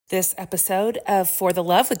This episode of For the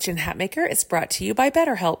Love with Jen Hatmaker is brought to you by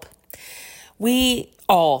BetterHelp. We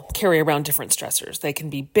all carry around different stressors. They can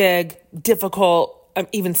be big, difficult,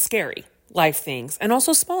 even scary life things, and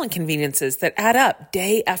also small inconveniences that add up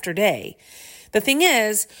day after day. The thing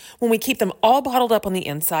is, when we keep them all bottled up on the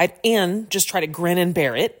inside and just try to grin and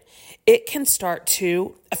bear it, it can start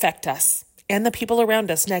to affect us and the people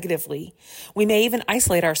around us negatively. We may even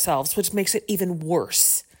isolate ourselves, which makes it even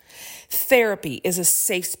worse. Therapy is a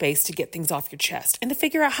safe space to get things off your chest and to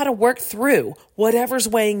figure out how to work through whatever's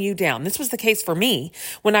weighing you down. This was the case for me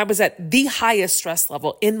when I was at the highest stress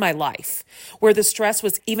level in my life, where the stress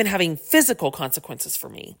was even having physical consequences for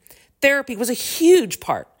me. Therapy was a huge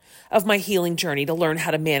part of my healing journey to learn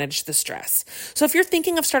how to manage the stress. So if you're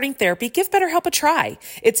thinking of starting therapy, give BetterHelp a try.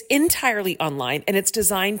 It's entirely online and it's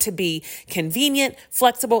designed to be convenient,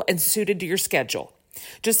 flexible, and suited to your schedule.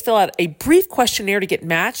 Just fill out a brief questionnaire to get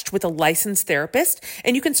matched with a licensed therapist,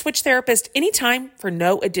 and you can switch therapist anytime for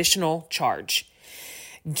no additional charge.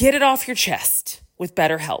 Get it off your chest with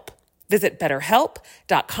BetterHelp. Visit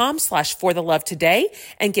betterhelp.com/forthelove today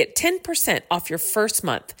and get 10% off your first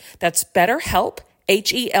month. That's BetterHelp,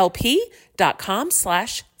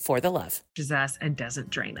 HELP.com/forthelove. Us and doesn't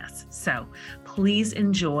drain us. So please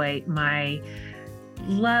enjoy my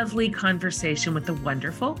lovely conversation with the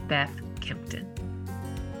wonderful Beth Kempton.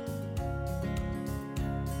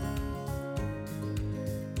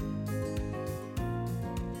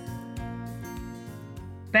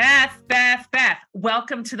 Beth,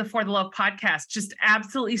 welcome to the For the Love podcast. Just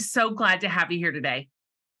absolutely so glad to have you here today.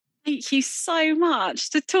 Thank you so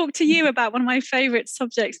much. To talk to you about one of my favorite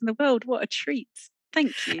subjects in the world. What a treat.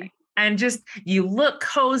 Thank you. And just, you look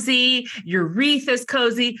cozy, your wreath is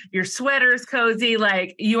cozy, your sweater is cozy.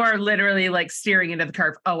 Like you are literally like staring into the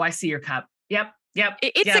curve. Oh, I see your cup. Yep.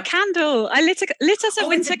 It's a candle. I lit us a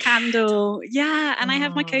winter candle. Yeah. And I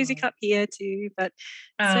have my cozy cup here too, but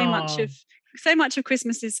so much of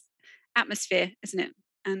Christmas is atmosphere, isn't it?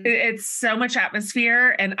 And it's so much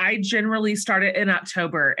atmosphere. And I generally start it in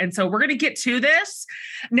October. And so we're going to get to this.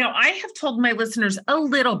 Now, I have told my listeners a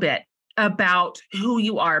little bit about who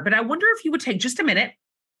you are, but I wonder if you would take just a minute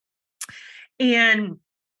and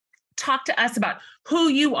talk to us about who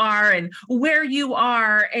you are and where you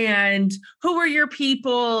are and who are your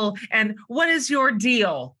people and what is your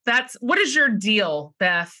deal? What is your deal,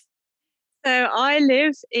 Beth? So I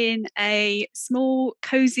live in a small,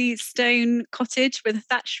 cozy stone cottage with a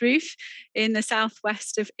thatched roof in the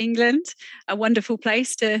southwest of England. A wonderful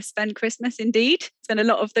place to spend Christmas, indeed. Spend a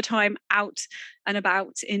lot of the time out and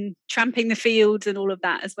about in tramping the fields and all of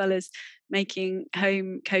that, as well as making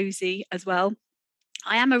home cozy as well.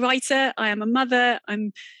 I am a writer. I am a mother.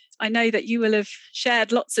 I know that you will have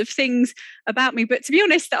shared lots of things about me, but to be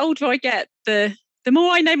honest, the older I get, the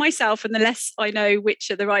more I know myself and the less I know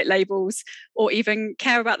which are the right labels or even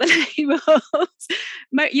care about the labels.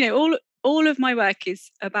 All of my work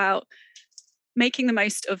is about making the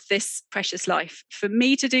most of this precious life. For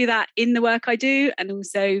me to do that in the work I do and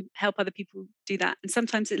also help other people do that. And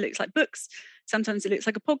sometimes it looks like books. Sometimes it looks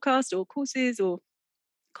like a podcast or courses or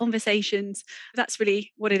conversations. That's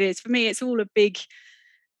really what it is. For me, it's all a big,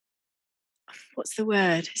 what's the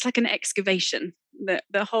word? It's like an excavation.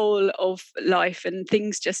 The whole of life and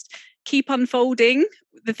things just keep unfolding,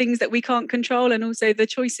 the things that we can't control, and also the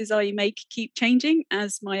choices I make keep changing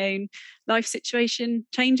as my own life situation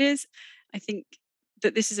changes. I think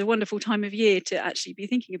that this is a wonderful time of year to actually be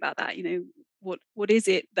thinking about that. What is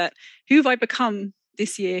it who have I become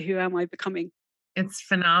this year? Who am I becoming? It's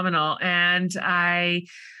phenomenal. And I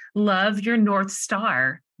love your North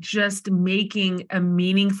Star, just making a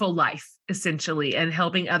meaningful life, essentially, and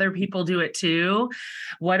helping other people do it too.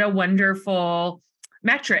 What a wonderful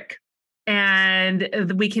metric. And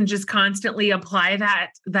we can just constantly apply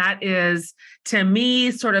that. That is, to me,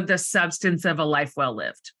 sort of the substance of a life well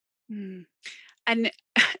lived. And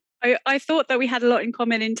I thought that we had a lot in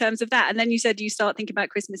common in terms of that. And then you said you start thinking about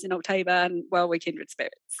Christmas in October and, well, we're kindred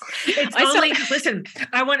spirits. Listen,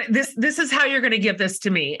 I want this is how you're going to give this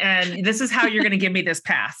to me. And this is how you're going to give me this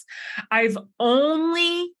pass. I've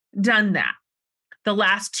only done that the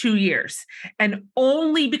last 2 years, and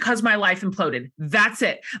only because my life imploded. That's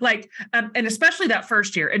it. And especially that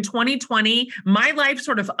first year in 2020, my life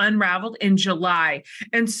sort of unraveled in July.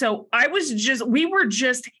 And so we were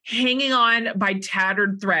just hanging on by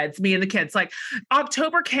tattered threads, me and the kids. Like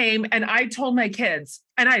October came and I told my kids,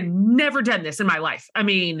 and I'd never done this in my life. I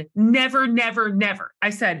mean, never.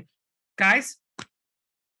 I said, guys,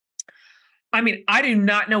 I mean, I do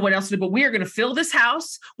not know what else to do, but we are going to fill this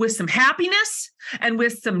house with some happiness and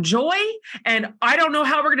with some joy. And I don't know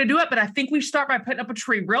how we're going to do it, but I think we start by putting up a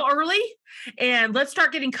tree real early and let's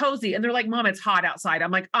start getting cozy. And they're like, Mom, it's hot outside.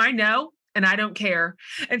 I'm like, I know. And I don't care.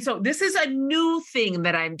 And so this is a new thing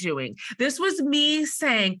that I'm doing. This was me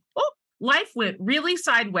saying, oh, life went really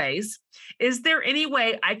sideways. Is there any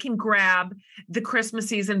way I can grab the Christmas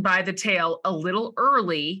season by the tail a little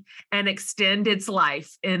early and extend its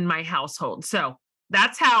life in my household? So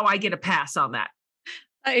that's how I get a pass on that.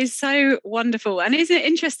 That is so wonderful. And isn't it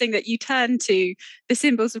interesting that you turn to the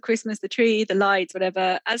symbols of Christmas, the tree, the lights,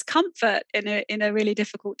 whatever, as comfort in a really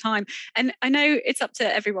difficult time? And I know it's up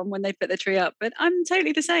to everyone when they put the tree up, but I'm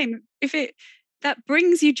totally the same. If that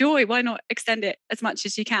brings you joy, why not extend it as much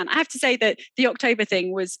as you can? I have to say that the October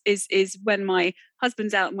thing is when my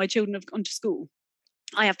husband's out and my children have gone to school.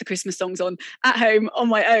 I have the Christmas songs on at home on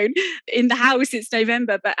my own. In the house, it's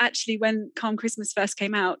November. But actually, when Calm Christmas first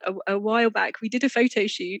came out a while back, we did a photo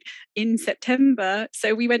shoot in September.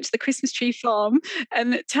 So we went to the Christmas tree farm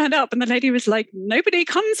and it turned up and the lady was like, nobody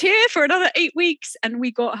comes here for another 8 weeks. And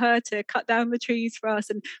we got her to cut down the trees for us.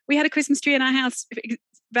 And we had a Christmas tree in our house,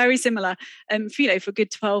 very similar, for a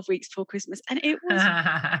good 12 weeks before Christmas. And it was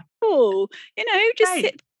cool, just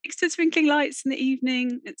sit next to twinkling lights in the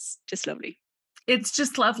evening. It's just lovely. It's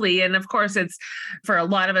just lovely. And of course, it's for a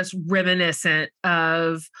lot of us reminiscent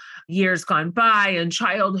of years gone by and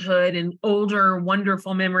childhood and older,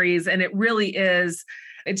 wonderful memories. And it really is,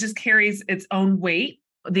 it just carries its own weight,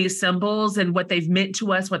 these symbols and what they've meant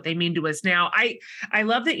to us, what they mean to us now. I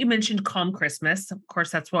love that you mentioned Calm Christmas. Of course,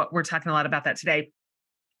 that's what we're talking a lot about that today.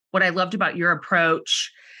 What I loved about your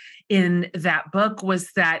approach in that book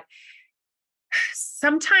was that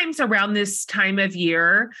sometimes around this time of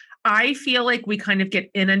year, I feel like we kind of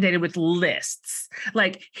get inundated with lists.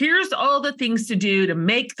 Like, here's all the things to do to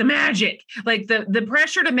make the magic. Like the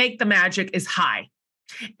pressure to make the magic is high.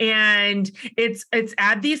 And it's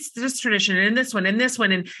add this tradition and this one and this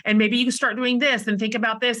one. And maybe you can start doing this and think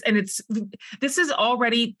about this. And this is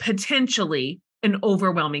already potentially an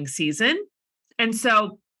overwhelming season. And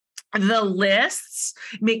so the lists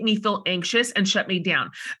make me feel anxious and shut me down.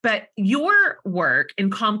 But your work in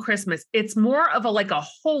Calm Christmas, it's more of a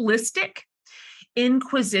holistic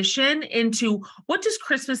inquisition into what does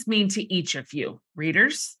Christmas mean to each of you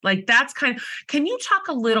readers? Like that's can you talk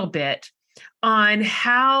a little bit on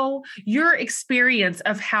how your experience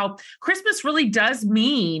of how Christmas really does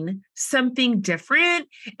mean something different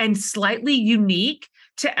and slightly unique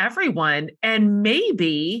to everyone? And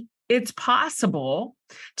maybe it's possible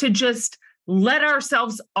to just let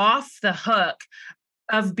ourselves off the hook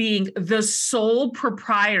of being the sole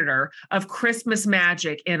proprietor of Christmas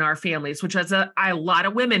magic in our families, which is a lot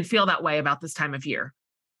of women feel that way about this time of year.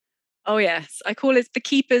 Oh, yes. I call it the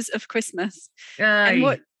keepers of Christmas.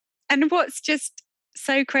 And what's just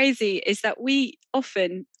so crazy is that we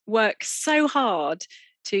often work so hard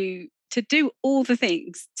to do all the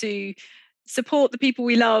things, to support the people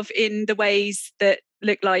we love in the ways that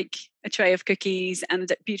look like a tray of cookies and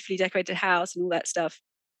a beautifully decorated house and all that stuff.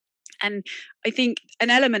 And I think an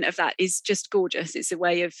element of that is just gorgeous. It's a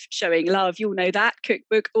way of showing love. You'll know that,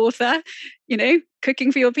 cookbook author,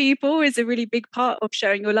 cooking for your people is a really big part of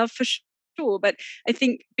showing your love for sure. But I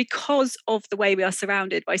think because of the way we are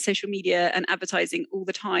surrounded by social media and advertising all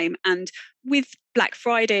the time, and with Black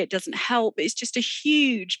Friday, it doesn't help. It's just a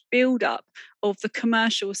huge build-up of the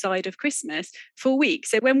commercial side of Christmas for weeks.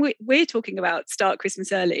 So when we're talking about start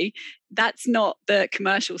Christmas early, that's not the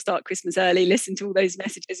commercial start Christmas early, listen to all those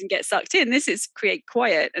messages and get sucked in. This is create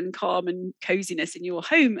quiet and calm and coziness in your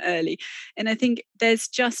home early. And I think there's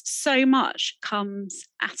just so much comes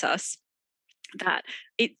at us that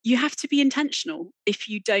you have to be intentional if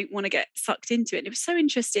you don't want to get sucked into it. And it was so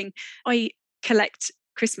interesting. I collect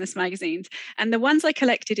Christmas magazines, and the ones I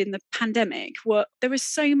collected in the pandemic there were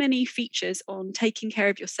so many features on taking care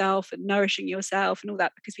of yourself and nourishing yourself and all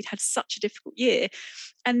that, because we'd had such a difficult year.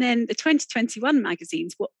 And then the 2021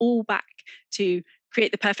 magazines were all back to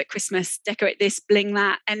create the perfect Christmas, decorate this, bling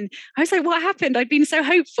that. And I was like, what happened? I'd been so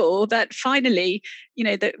hopeful that finally,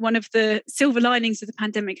 that one of the silver linings of the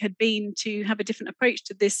pandemic had been to have a different approach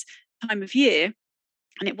to this time of year.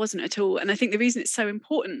 And it wasn't at all. And I think the reason it's so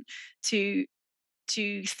important to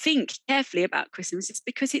think carefully about Christmas is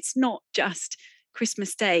because it's not just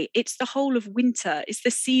Christmas Day, it's the whole of winter. It's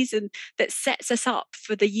the season that sets us up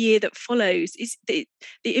for the year that follows. Is the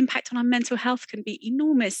impact on our mental health can be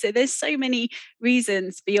enormous. So there's so many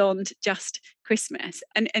reasons beyond just Christmas.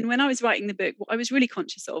 And when I was writing the book, what I was really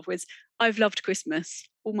conscious of was I've loved Christmas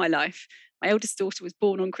all my life. My eldest daughter was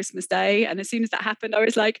born on Christmas Day, and as soon as that happened, I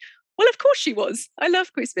was like, Well, of course she was. I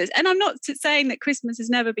love Christmas. And I'm not saying that Christmas has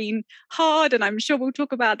never been hard, and I'm sure we'll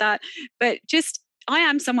talk about that. But just, I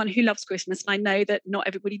am someone who loves Christmas, and I know that not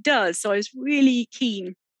everybody does. So I was really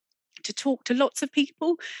keen to talk to lots of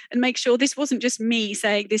people and make sure this wasn't just me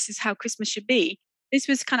saying this is how Christmas should be. This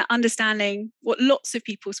was kind of understanding what lots of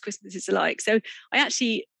people's Christmases are like. So I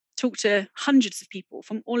actually talked to hundreds of people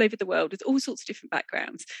from all over the world with all sorts of different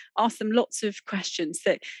backgrounds, asked them lots of questions.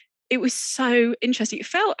 That it was so interesting. It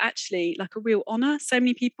felt actually like a real honor. So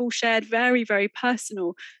many people shared very, very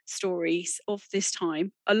personal stories of this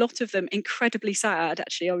time. A lot of them incredibly sad.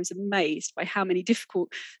 Actually, I was amazed by how many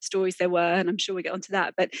difficult stories there were, and I'm sure we'll get onto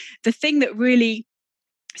that. But the thing that really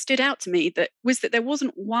stood out to me that there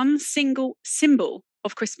wasn't one single symbol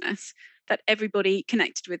of Christmas that everybody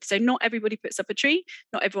connected with. So not everybody puts up a tree,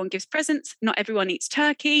 not everyone gives presents, not everyone eats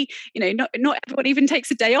turkey, not everyone even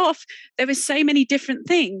takes a day off. There were so many different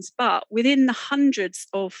things, but within the hundreds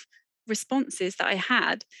of responses that I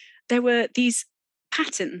had, there were these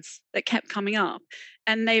patterns that kept coming up,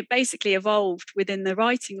 and they basically evolved within the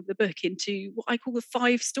writing of the book into what I call the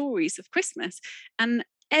 5 stories of Christmas. And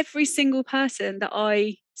every single person that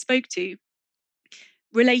I spoke to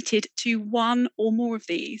related to one or more of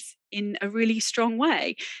these in a really strong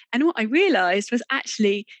way. And what I realized was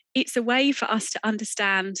actually it's a way for us to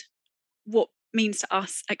understand what means to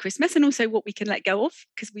us at Christmas, and also what we can let go of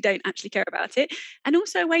because we don't actually care about it, and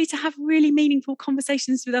also a way to have really meaningful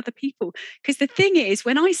conversations with other people. Because the thing is,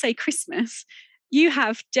 when I say Christmas, you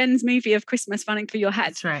have Jen's movie of Christmas running through your head.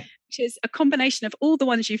 That's right. Which is a combination of all the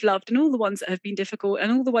ones you've loved and all the ones that have been difficult and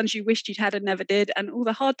all the ones you wished you'd had and never did and all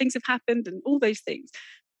the hard things have happened and all those things.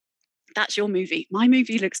 That's your movie. My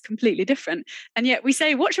movie looks completely different. And yet we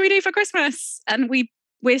say, what should we do for Christmas? And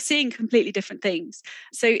we're seeing completely different things.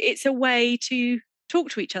 So it's a way to talk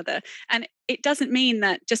to each other. And it doesn't mean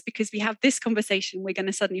that just because we have this conversation, we're going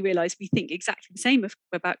to suddenly realize we think exactly the same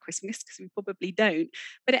about Christmas, because we probably don't.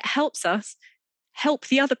 But it helps us help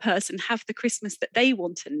the other person have the Christmas that they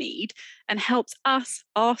want and need, and helps us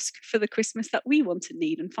ask for the Christmas that we want and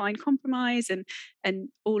need, and find compromise and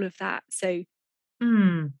all of that. So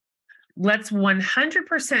let's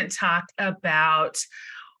 100% talk about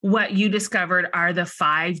what you discovered are the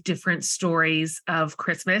 5 different stories of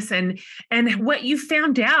Christmas, and what you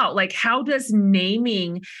found out. Like, how does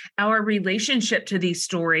naming our relationship to these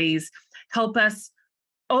stories help us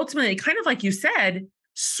ultimately, kind of like you said,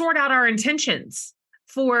 sort out our intentions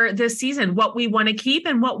for this season, what we want to keep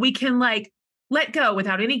and what we can let go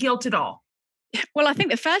without any guilt at all? Well, I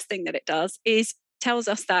think the first thing that it does is tells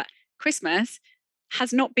us that Christmas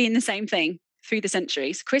has not been the same thing through the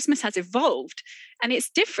centuries. Christmas has evolved, and it's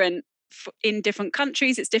different in different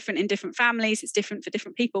countries, it's different in different families, it's different for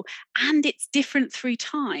different people, and it's different through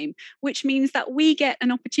time, which means that we get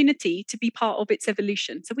an opportunity to be part of its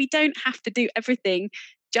evolution. So we don't have to do everything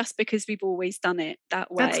just because we've always done it that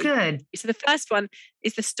way. That's good. So the first one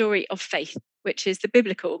is the story of faith, which is the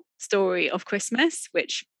biblical story of Christmas,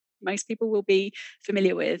 which most people will be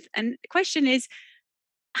familiar with. And the question is,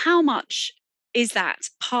 how much is that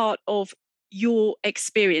part of your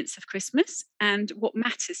experience of Christmas and what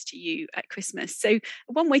matters to you at Christmas? So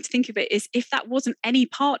one way to think of it is, if that wasn't any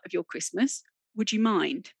part of your Christmas, would you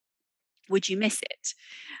mind? Would you miss it?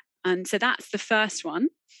 And so that's the first one.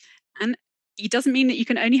 And it doesn't mean that you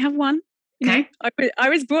can only have one. Okay. I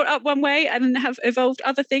was brought up one way and have evolved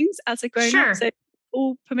other things as a grown up. So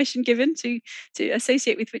all permission given to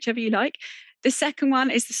associate with whichever you like. The second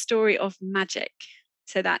one is the story of magic.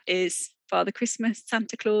 So that is Father Christmas,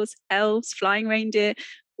 Santa Claus, elves, flying reindeer,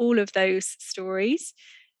 all of those stories.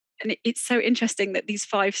 And it's so interesting that these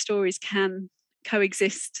 5 stories can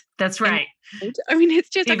coexist. That's right. I mean, it's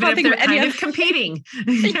just, even I can't think of any kind other. Of competing.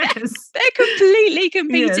 Yes. They're completely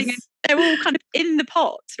competing. Yes. And they're all kind of in the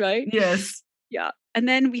pot, right? Yes. Yeah. And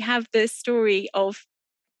then we have the story of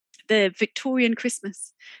the Victorian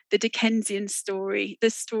Christmas, the Dickensian story, the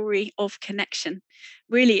story of connection.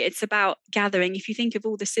 Really, it's about gathering. If you think of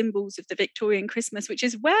all the symbols of the Victorian Christmas, which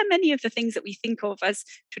is where many of the things that we think of as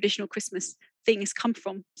traditional Christmas things come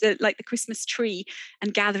from, so like the Christmas tree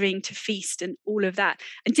and gathering to feast and all of that.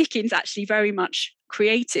 And Dickens actually very much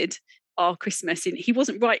created our Christmas. He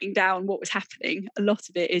wasn't writing down what was happening. A lot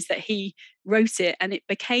of it is that he wrote it and it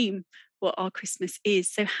became what our Christmas is.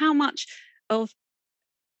 So how much of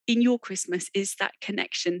in your Christmas is that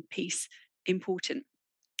connection piece important?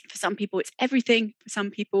 For some people, it's everything. For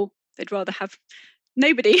some people, they'd rather have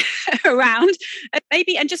nobody around.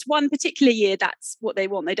 And just one particular year, that's what they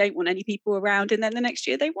want. They don't want any people around. And then the next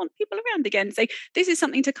year, they want people around again. So this is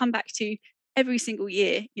something to come back to every single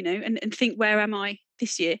year, and think, where am I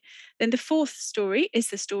this year. Then the fourth story is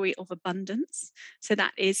the story of abundance. So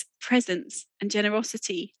that is presence and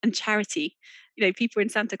generosity and charity. People in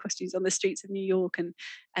Santa costumes on the streets of New York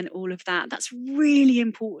and all of that. That's really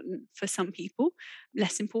important for some people,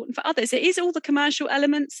 less important for others. It is all the commercial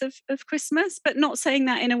elements of Christmas, but not saying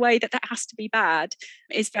that in a way that has to be bad.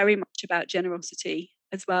 It's very much about generosity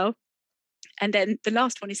as well. And then the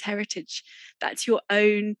last one is heritage. That's your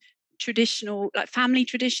own traditional, like family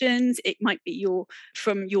traditions. It might be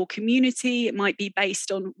from your community. It might be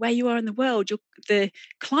based on where you are in the world. The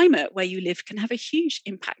climate where you live can have a huge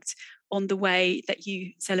impact on the way that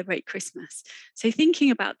you celebrate Christmas. So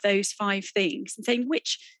thinking about those 5 things and saying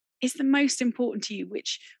which is the most important to you,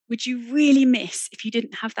 which would you really miss if you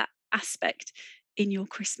didn't have that aspect in your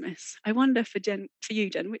Christmas? I wonder for you,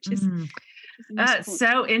 Jen, which is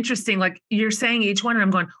so interesting. Like you're saying each one, and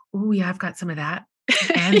I'm going, oh yeah, I've got some of that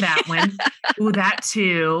and that one. Ooh, that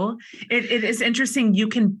too. It is interesting. You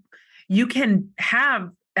can have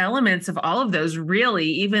elements of all of those, really,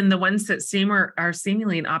 even the ones that are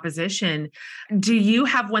seemingly in opposition. Do you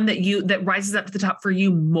have one that rises up to the top for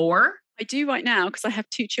you more? I do right now because I have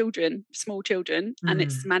 2 children, small children, and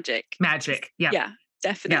it's magic. Magic, yeah. Yeah,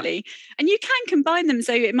 definitely. Yeah. And you can combine them.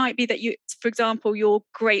 So it might be that for example, your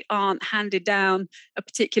great aunt handed down a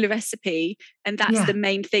particular recipe, and that's the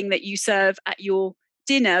main thing that you serve at your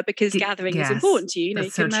dinner because gathering is important to you.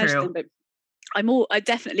 That's you can merge them. But I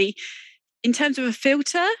definitely, in terms of a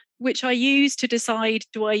filter, which I use to decide,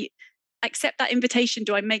 do I accept that invitation?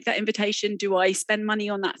 Do I make that invitation? Do I spend money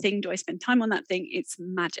on that thing? Do I spend time on that thing? It's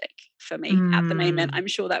magic for me at the moment. I'm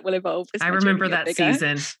sure that will evolve. I remember that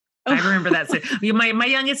season. I remember that. My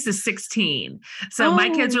youngest is 16. So my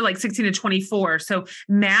kids are like 16 to 24. So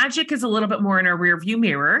magic is a little bit more in our rear view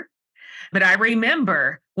mirror. But I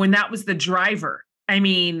remember when that was the driver. I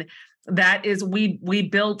mean, that is, we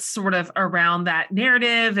built sort of around that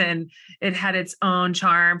narrative, and it had its own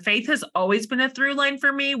charm. Faith has always been a through line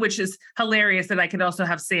for me, which is hilarious that I could also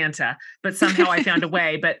have Santa, but somehow I found a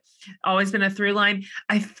way, but always been a through line.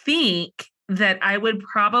 I think that I would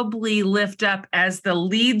probably lift up as the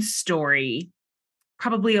lead story,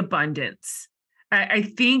 probably abundance. I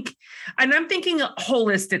think, and I'm thinking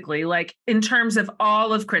holistically, like in terms of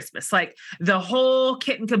all of Christmas, like the whole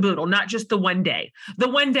kit and caboodle, not just the one day. The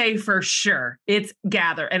one day for sure, it's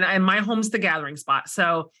gather, and my home's the gathering spot.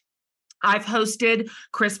 So I've hosted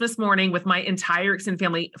Christmas morning with my entire extended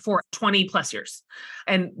family for 20 plus years,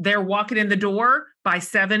 and they're walking in the door by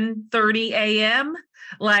 7:30 a.m.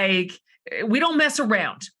 Like, we don't mess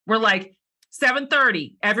around. We're like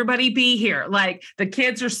 7:30, everybody be here. Like the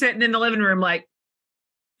kids are sitting in the living room, like,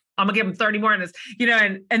 I'm gonna give them 30 more minutes,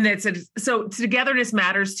 and that's it. So togetherness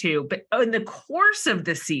matters too. But in the course of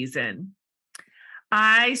the season,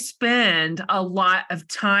 I spend a lot of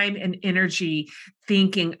time and energy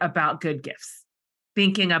thinking about good gifts,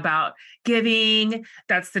 thinking about giving.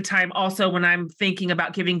 That's the time also when I'm thinking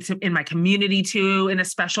about giving in my community too, in a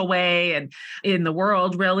special way, and in the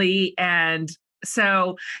world really. And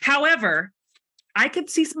so, however, I could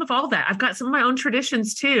see some of all that. I've got some of my own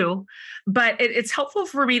traditions too, but it's helpful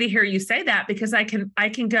for me to hear you say that, because I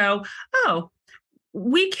can go, oh,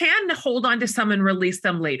 we can hold on to some and release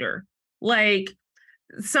them later. Like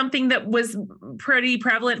something that was pretty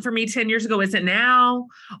prevalent for me 10 years ago isn't now,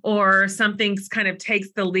 or something kind of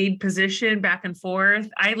takes the lead position back and forth.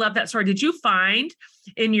 I love that story. Did you find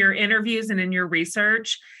in your interviews and in your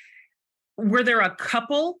research, were there a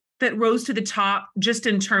couple that rose to the top just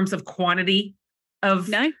in terms of quantity?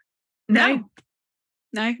 No, not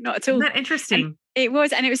at all. Isn't that interesting? And it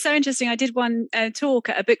was so interesting. I did one talk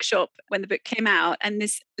at a bookshop when the book came out, and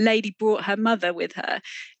this lady brought her mother with her,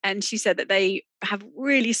 and she said that they have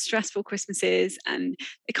really stressful Christmases and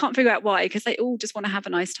they can't figure out why, because they all just want to have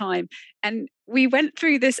a nice time. And we went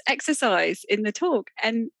through this exercise in the talk,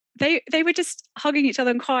 and they were just hugging each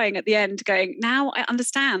other and crying at the end, going, now I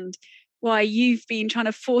understand why you've been trying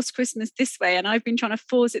to force Christmas this way and I've been trying to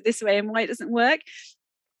force it this way, and why it doesn't work.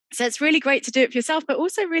 So it's really great to do it for yourself, but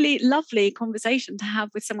also really lovely conversation to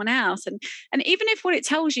have with someone else. And even if what it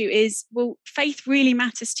tells you is, well, faith really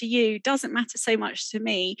matters to you, doesn't matter so much to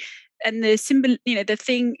me. And the symbol, the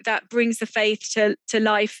thing that brings the faith to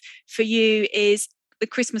life for you is the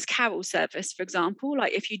Christmas carol service, for example.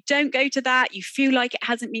 Like if you don't go to that, you feel like it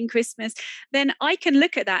hasn't been Christmas, then I can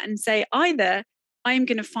look at that and say, either I'm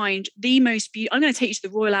going to find the most beautiful, I'm going to take you to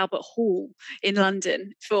the Royal Albert Hall in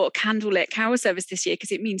London for a candlelit carol service this year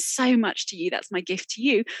because it means so much to you. That's my gift to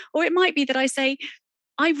you. Or it might be that I say,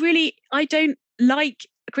 I don't like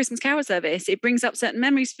a Christmas Carol service. It brings up certain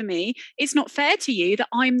memories for me. It's not fair to you that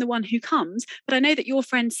I'm the one who comes, but I know that your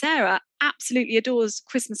friend Sarah absolutely adores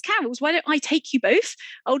Christmas carols. Why don't I take you both?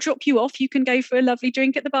 I'll drop you off. You can go for a lovely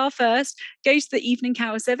drink at the bar first, go to the evening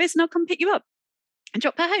carol service, and I'll come pick you up and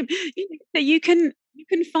drop her home. You can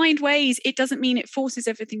find ways. It doesn't mean it forces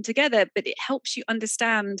everything together, but it helps you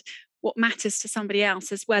understand what matters to somebody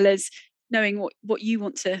else, as well as knowing what you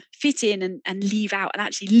want to fit in and leave out. And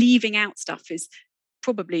actually leaving out stuff is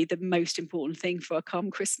probably the most important thing for a calm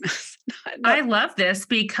Christmas. I love this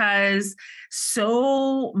because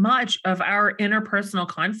so much of our interpersonal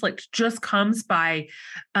conflict just comes by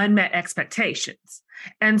unmet expectations.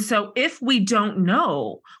 And so if we don't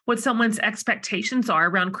know what someone's expectations are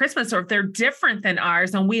around Christmas, or if they're different than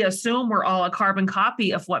ours, and we assume we're all a carbon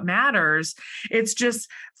copy of what matters, it's just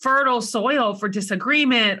fertile soil for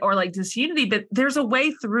disagreement or like disunity. But there's a way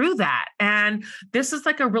through that. And this is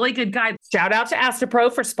like a really good guide. Shout out to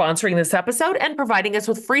Astapro for sponsoring this episode and providing us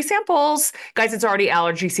with free samples. Guys, it's already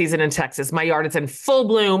allergy season in Texas. My yard is in full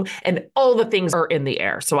bloom and all the things are in the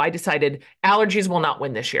air. So I decided allergies will not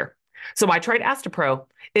win this year. So I tried Astapro.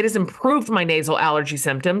 It has improved my nasal allergy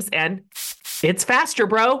symptoms, and it's faster,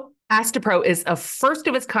 bro. Astapro is a first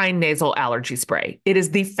of its kind nasal allergy spray. It is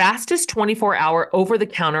the fastest 24-hour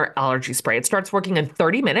over-the-counter allergy spray. It starts working in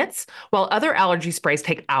 30 minutes, while other allergy sprays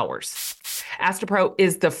take hours. Astapro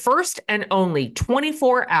is the first and only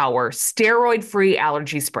 24-hour steroid-free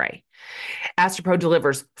allergy spray. Astapro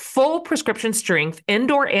delivers full prescription strength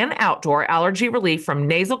indoor and outdoor allergy relief from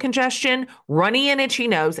nasal congestion, runny and itchy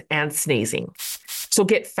nose, and sneezing. So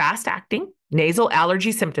get fast-acting nasal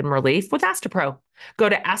allergy symptom relief with Astapro. Go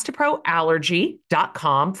to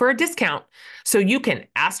astaproallergy.com for a discount so you can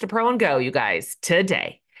Astapro and go, you guys,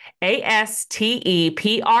 today.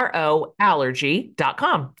 ASTEPRO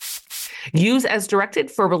allergy.com. Use as directed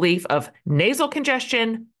for relief of nasal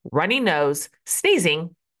congestion, runny nose,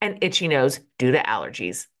 sneezing, and itchy nose due to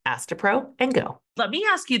allergies. Astapro and go. Let me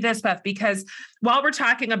ask you this, Beth, because while we're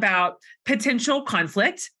talking about potential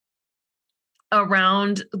conflict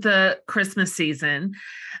around the Christmas season,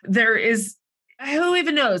 there is, who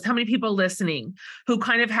even knows how many people listening who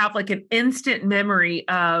kind of have like an instant memory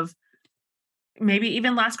of maybe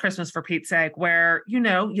even last Christmas, for Pete's sake, where,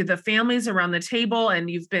 the family's around the table and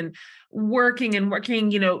you've been working,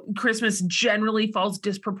 Christmas generally falls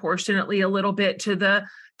disproportionately a little bit to the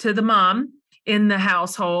mom in the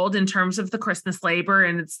household in terms of the Christmas labor,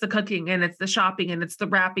 and it's the cooking and it's the shopping and it's the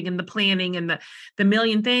wrapping and the planning and the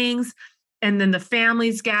million things. And then the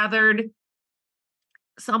family's gathered.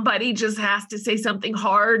 Somebody just has to say something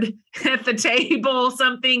hard at the table,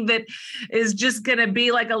 something that is just going to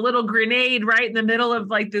be like a little grenade right in the middle of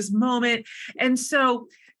like this moment. And so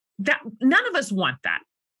that none of us want that.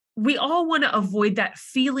 We all want to avoid that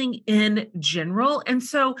feeling in general. And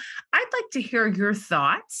so I'd like to hear your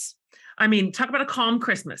thoughts. I mean, talk about a calm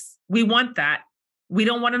Christmas. We want that. We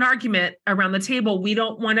don't want an argument around the table. We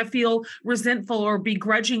don't want to feel resentful or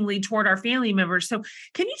begrudgingly toward our family members. So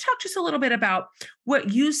can you talk to us a little bit about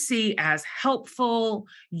what you see as helpful,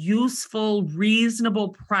 useful, reasonable,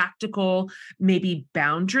 practical, maybe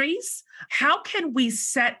boundaries? How can we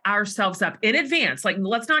set ourselves up in advance? Like,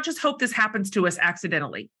 let's not just hope this happens to us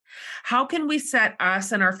accidentally. How can we set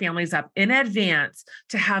us and our families up in advance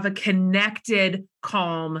to have a connected,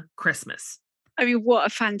 calm Christmas? I mean, what a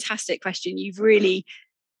fantastic question. You've really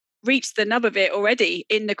reached the nub of it already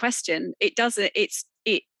in the question. You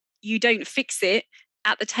don't fix it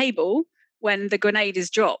at the table when the grenade is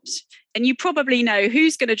dropped. And you probably know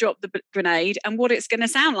who's going to drop the grenade and what it's going to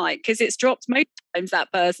sound like, because it's dropped most times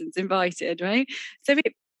that person's invited, right? So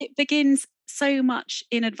it begins so much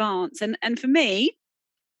in advance. And for me,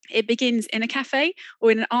 it begins in a cafe or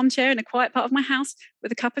in an armchair in a quiet part of my house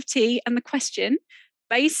with a cup of tea, and the question,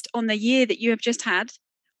 based on the year that you have just had,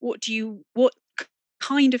 what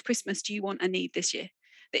kind of Christmas do you want and need this year?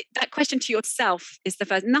 That question to yourself is the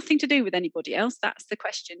first, nothing to do with anybody else. That's the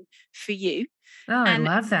question for you. Oh, I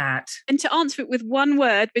love that. And to answer it with one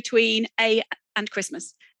word between A and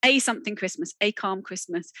Christmas, A something Christmas, a calm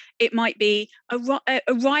Christmas. It might be a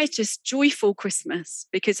riotous, joyful Christmas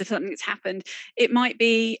because of something that's happened. It might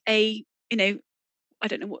be I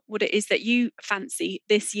don't know what it is that you fancy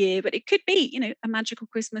this year, but it could be, a magical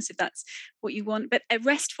Christmas if that's what you want, but a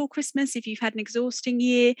restful Christmas if you've had an exhausting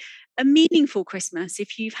year, a meaningful Christmas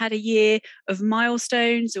if you've had a year of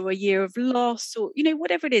milestones or a year of loss, or,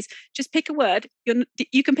 whatever it is. Just pick a word.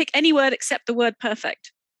 You can pick any word except the word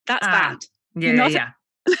perfect. That's bad. Yeah.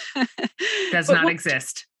 Does not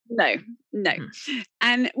exist. No.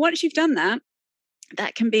 And once you've done that,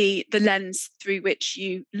 That can be the lens through which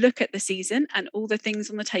you look at the season and all the things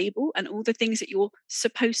on the table and all the things that you're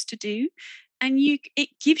supposed to do. And it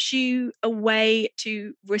gives you a way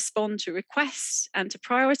to respond to requests and to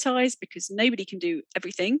prioritize, because nobody can do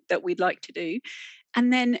everything that we'd like to do.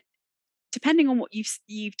 And then, depending on what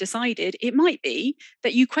you've decided, it might be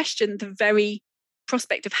that you question the very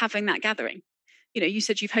prospect of having that gathering. You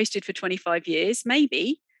said you've hosted for 25 years.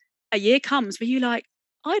 Maybe a year comes where you're like,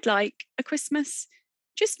 I'd like a Christmas,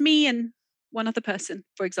 just me and one other person,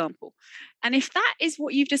 for example. And if that is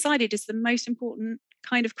what you've decided is the most important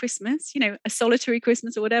kind of Christmas, a solitary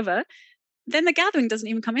Christmas or whatever, then the gathering doesn't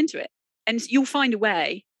even come into it. And you'll find a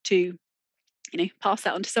way to, pass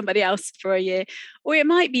that on to somebody else for a year. Or it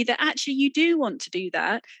might be that actually you do want to do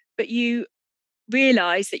that, but you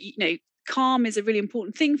realize that, calm is a really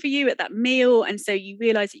important thing for you at that meal. And so you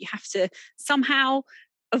realize that you have to somehow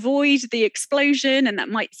avoid the explosion. And that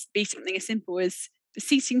might be something as simple as the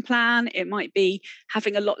seating plan. It might be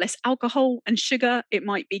having a lot less alcohol and sugar. It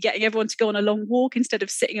might be getting everyone to go on a long walk instead of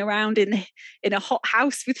sitting around in a hot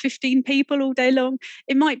house with 15 people all day long.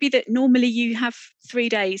 It might be that normally you have 3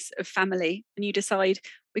 days of family and you decide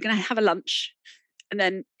we're going to have a lunch. And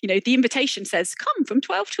then, the invitation says, come from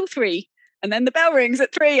 12 till 3. And then the bell rings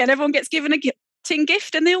at 3 and everyone gets given a tin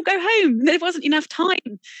gift and they all go home. And there wasn't enough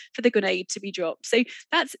time for the grenade to be dropped. So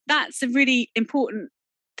that's a really important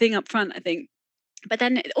thing up front, I think. But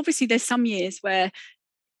then obviously there's some years where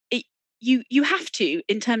you have to,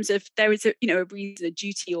 in terms of there is a reason, a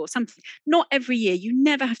duty or something. Not every year. You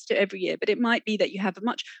never have to do it every year, but it might be that you have a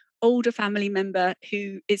much older family member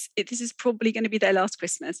this is probably going to be their last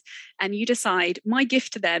Christmas, and you decide my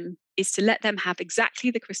gift to them is to let them have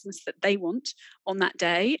exactly the Christmas that they want on that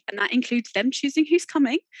day, and that includes them choosing who's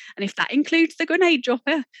coming. And if that includes the grenade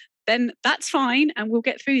dropper, then that's fine and we'll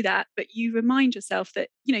get through that. But you remind yourself that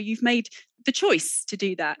you've made the choice to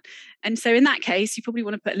do that. And so in that case, you probably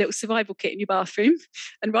want to put a little survival kit in your bathroom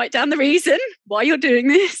and write down the reason why you're doing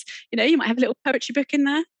this. You might have a little poetry book in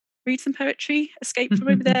there, read some poetry, escape from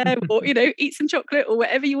over there, or eat some chocolate or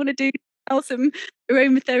whatever you want to do, some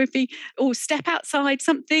aromatherapy, or step outside,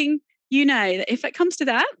 something that if it comes to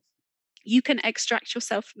that, you can extract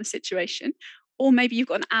yourself from the situation. Or maybe you've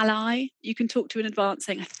got an ally you can talk to in advance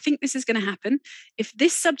saying, I think this is going to happen. If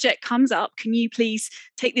this subject comes up, can you please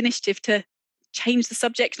take the initiative to change the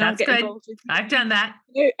subject? And That's I'll get good. involved with you. I've done that.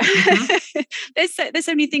 Mm-hmm. There's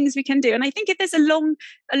so many things we can do. And I think if there's a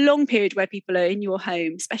long period where people are in your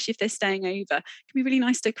home, especially if they're staying over, it can be really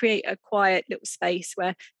nice to create a quiet little space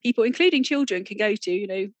where people, including children, can go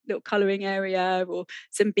to, little colouring area or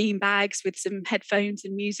some bean bags with some headphones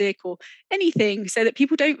and music or anything, so that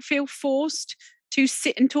people don't feel forced to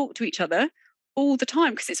sit and talk to each other all the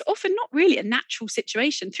time, because it's often not really a natural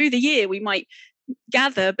situation. Through the year we might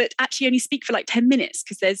gather but actually only speak for like 10 minutes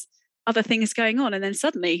because there's other things going on, and then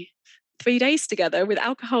suddenly 3 days together with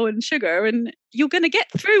alcohol and sugar, and you're going to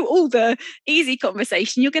get through all the easy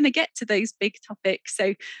conversation, you're going to get to those big topics.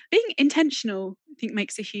 So being intentional, I think,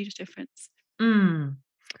 makes a huge difference.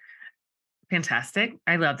 Fantastic.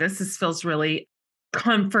 I love this. This feels really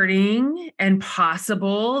comforting and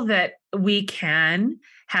possible that we can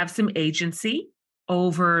have some agency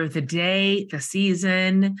over the day, the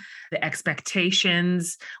season, the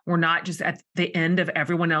expectations. We're not just at the end of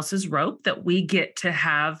everyone else's rope, that we get to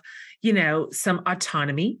have, some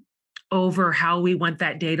autonomy over how we want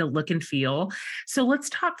that day to look and feel. So let's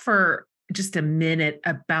talk for just a minute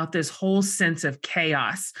about this whole sense of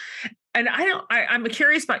chaos. And I'm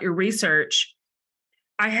curious about your research.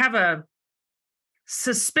 I have a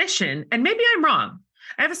suspicion, and maybe I'm wrong,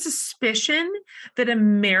 I have a suspicion that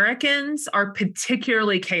Americans are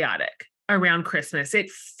particularly chaotic around Christmas. It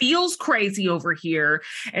feels crazy over here.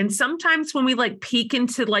 And sometimes when we peek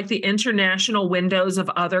into the international windows of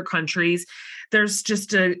other countries, it's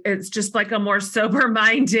just like a more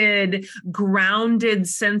sober-minded, grounded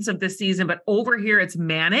sense of the season. But over here, it's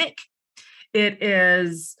manic. It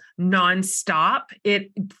is nonstop.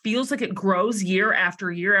 It feels like it grows year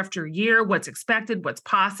after year after year, what's expected, what's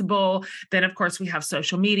possible. Then, of course, we have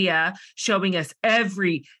social media showing us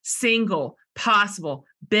every single possible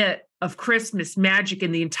bit of Christmas magic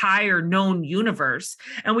in the entire known universe.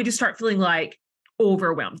 And we just start feeling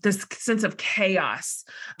overwhelmed, this sense of chaos,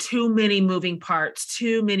 too many moving parts,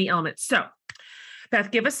 too many elements. So,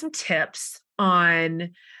 Beth, give us some tips on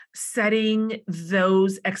setting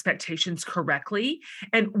those expectations correctly.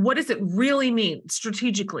 And what does it really mean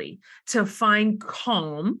strategically to find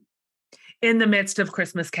calm in the midst of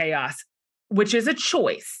Christmas chaos, which is a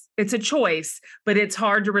choice. It's a choice, but it's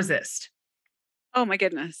hard to resist. Oh my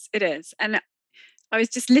goodness, it is. And I was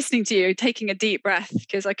just listening to you, taking a deep breath,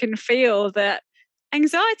 because I can feel that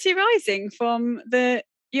anxiety rising from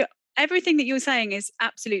everything that you're saying is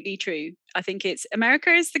absolutely true. I think America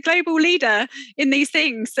is the global leader in these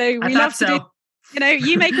things. So we love to do,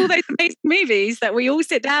 you make all those amazing movies that we all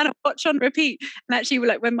sit down and watch on repeat. And actually,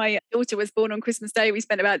 like when my daughter was born on Christmas Day, we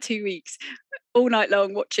spent about 2 weeks all night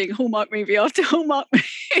long watching Hallmark movie after Hallmark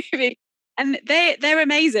movie. And they're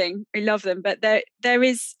amazing. We love them. But there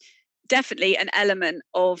is definitely an element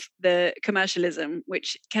of the commercialism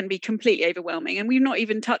which can be completely overwhelming, and we've not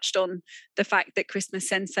even touched on the fact that Christmas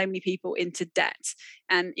sends so many people into debt.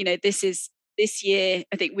 And this year,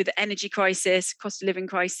 I think, with the energy crisis, cost of living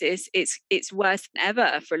crisis, it's worse than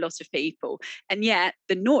ever for a lot of people, and yet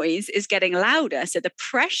the noise is getting louder, so the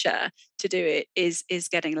pressure to do it is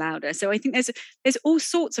getting louder. So I think there's all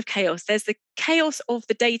sorts of chaos. There's the chaos of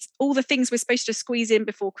the dates, all the things we're supposed to squeeze in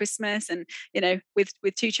before Christmas, and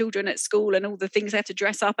with 2 children at school and all the things they have to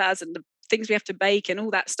dress up as and the things we have to bake and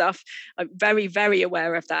all that stuff. I'm very, very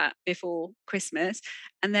aware of that before Christmas.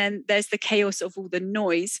 And then there's the chaos of all the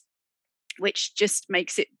noise, which just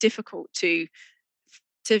makes it difficult to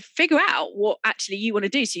figure out what actually you want to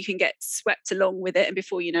do, so you can get swept along with it. And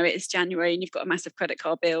before you know it, it's January and you've got a massive credit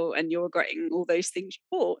card bill and you're regretting all those things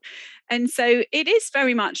you bought. And so it is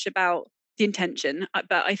very much about the intention.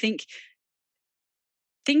 But I think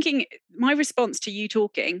my response to you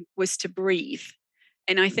talking was to breathe.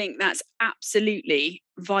 And I think that's absolutely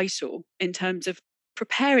vital in terms of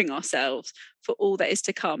preparing ourselves for all that is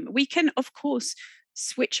to come. We can, of course,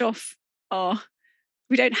 switch off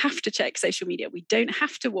we don't have to check social media. We don't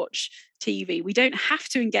have to watch TV. We don't have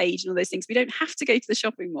to engage in all those things. We don't have to go to the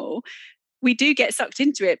shopping mall. We do get sucked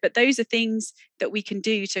into it, but those are things that we can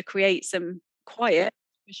do to create some quiet,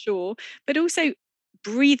 for sure, but also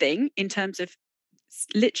breathing in terms of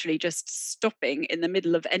literally just stopping in the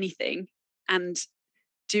middle of anything and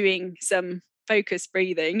doing some focused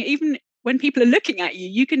breathing. Even when people are looking at you,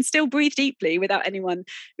 you can still breathe deeply without anyone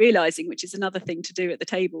realizing, which is another thing to do at the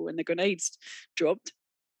table when the grenades dropped.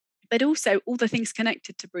 But also all the things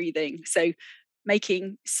connected to breathing. So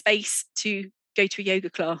making space to go to a yoga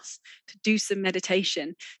class, to do some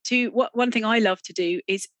meditation. One thing I love to do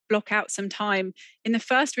is block out some time in the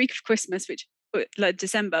first week of Christmas, like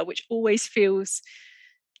December, which always feels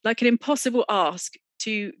like an impossible ask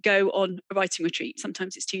to go on a writing retreat.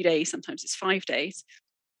 Sometimes it's 2 days, sometimes it's 5 days.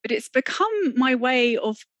 But it's become my way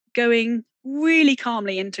of going really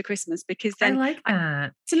calmly into Christmas, because then I like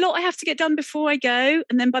that. It's a lot I have to get done before I go.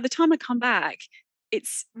 And then by the time I come back,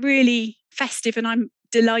 it's really festive and I'm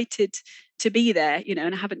delighted to be there,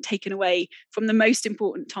 and I haven't taken away from the most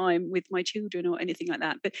important time with my children or anything like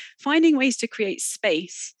that. But finding ways to create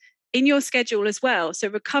space in your schedule as well. So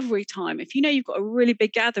recovery time, if you've got a really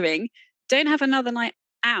big gathering, don't have another night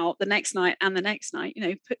out the next night and the next night,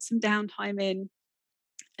 put some downtime in.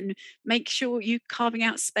 And make sure you're carving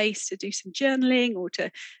out space to do some journaling or to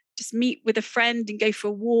just meet with a friend and go for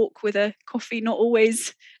a walk with a coffee, not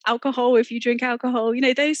always alcohol if you drink alcohol,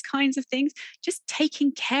 those kinds of things. Just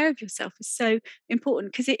taking care of yourself is so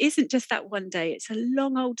important, because it isn't just that one day, it's a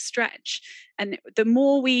long old stretch. And the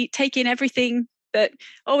more we take in everything that,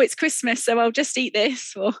 it's Christmas, so I'll just eat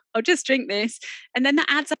this or I'll just drink this, and then that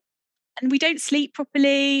adds up and we don't sleep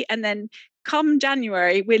properly. And then come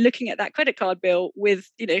January, we're looking at that credit card bill with,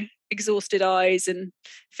 exhausted eyes and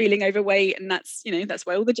feeling overweight. And that's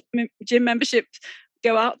why all the gym memberships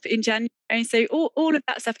go up in January. So all of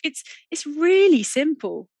that stuff, it's really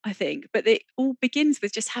simple, I think, but it all begins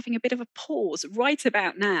with just having a bit of a pause right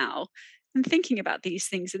about now and thinking about these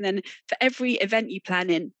things. And then for every event you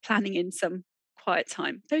planning in some quiet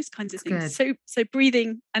time, those kinds of things. Good. So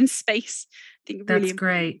breathing and space, I think really that's important.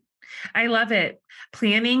 Great. I love it.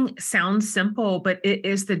 Planning sounds simple, but it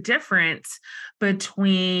is the difference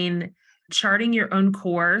between charting your own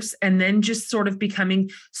course and then just sort of becoming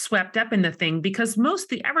swept up in the thing, because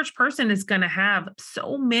the average person is going to have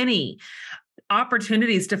so many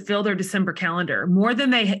opportunities to fill their December calendar, more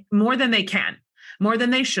than they can, more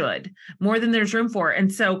than they should, more than there's room for.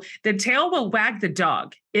 And so the tail will wag the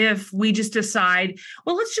dog if we just decide,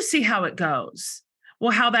 well, let's just see how it goes.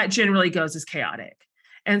 Well, how that generally goes is chaotic.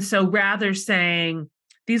 And so rather saying,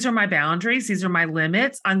 these are my boundaries, these are my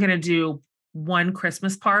limits, I'm going to do one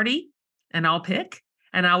Christmas party and I'll pick,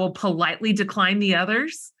 and I will politely decline the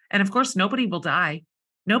others. And of course, nobody will die.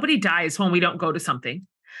 Nobody dies when we don't go to something.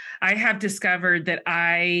 I have discovered that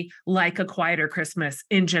I like a quieter Christmas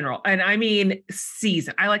in general. And I mean,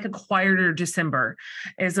 season. I like a quieter December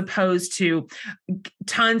as opposed to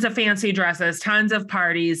tons of fancy dresses, tons of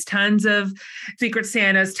parties, tons of Secret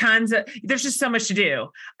Santas, there's just so much to do.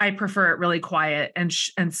 I prefer it really quiet and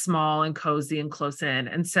small and cozy and close in.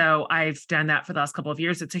 And so I've done that for the last couple of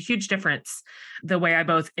years. It's a huge difference the way I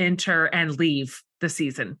both enter and leave the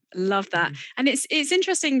season. Love that. And it's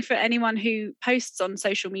interesting for anyone who posts on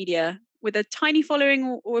social media with a tiny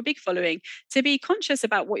following or a big following to be conscious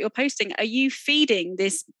about what you're posting. Are you feeding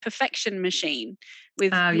this perfection machine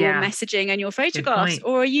with your messaging and your photographs?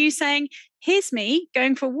 Or are you saying, here's me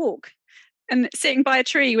going for a walk and sitting by a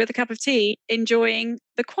tree with a cup of tea, enjoying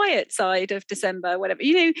the quiet side of December, whatever,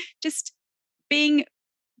 just being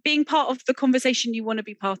part of the conversation you want to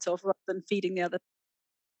be part of rather than feeding the other.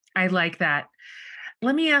 I like that.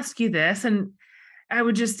 Let me ask you this, and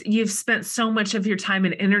you've spent so much of your time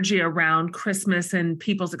and energy around Christmas and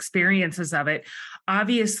people's experiences of it.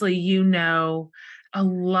 Obviously, a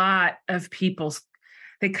lot of people,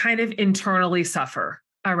 they kind of internally suffer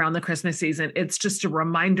around the Christmas season. It's just a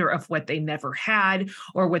reminder of what they never had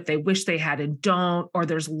or what they wish they had and don't, or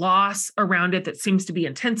there's loss around it that seems to be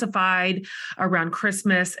intensified around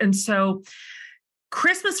Christmas. And so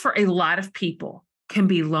Christmas for a lot of people can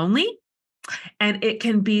be lonely. And it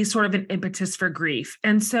can be sort of an impetus for grief.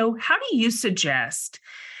 And so how do you suggest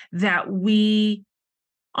that we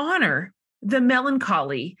honor the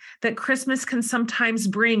melancholy that Christmas can sometimes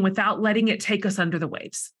bring without letting it take us under the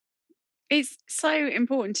waves? It's so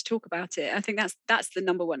important to talk about it. I think that's the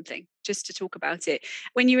number one thing, just to talk about it.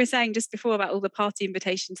 When you were saying just before about all the party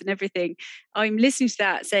invitations and everything, I'm listening to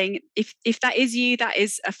that saying, if that is you, that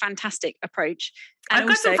is a fantastic approach. And I've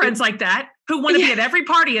got some friends like that who want to be at every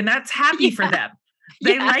party, and that's happy for them.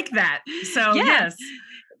 They like that. So yes.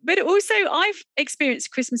 But also I've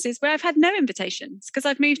experienced Christmases where I've had no invitations because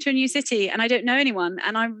I've moved to a new city and I don't know anyone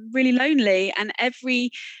and I'm really lonely, and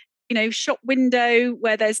every shop window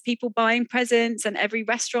where there's people buying presents and every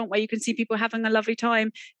restaurant where you can see people having a lovely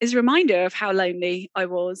time is a reminder of how lonely I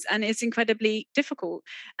was. And it's incredibly difficult.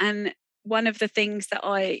 And one of the things that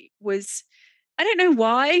I don't know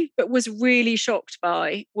why, but was really shocked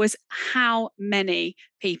by was how many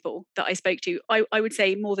people that I spoke to, I would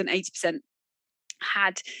say more than 80%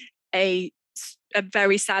 had a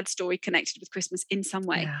very sad story connected with Christmas in some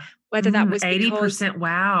way, whether that was 80%.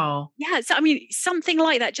 Wow. Yeah. So, I mean, something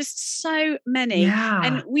like that, just so many. Yeah.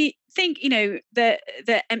 And we think,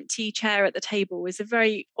 the empty chair at the table is a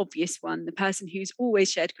very obvious one. The person who's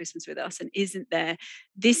always shared Christmas with us and isn't there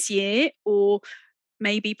this year, or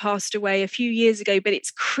maybe passed away a few years ago, but it's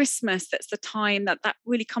Christmas that's the time that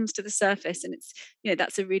really comes to the surface. And it's,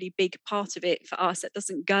 that's a really big part of it for us. It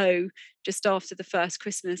doesn't go just after the first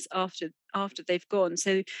Christmas after they've gone.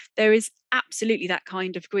 So there is absolutely that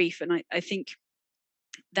kind of grief. And I think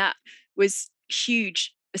that was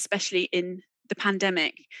huge, especially in the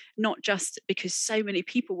pandemic, not just because so many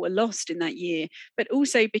people were lost in that year, but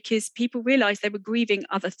also because people realized they were grieving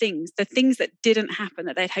other things, the things that didn't happen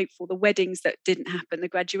that they'd hoped for, the weddings that didn't happen, the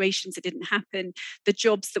graduations that didn't happen, the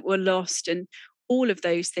jobs that were lost, and all of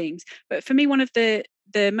those things. But for me, one of the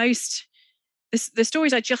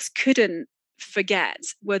stories I just couldn't forget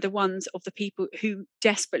were the ones of the people who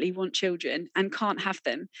desperately want children and can't have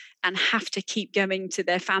them and have to keep going to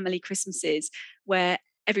their family Christmases where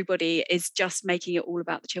everybody is just making it all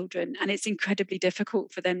about the children, and it's incredibly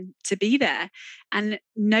difficult for them to be there, and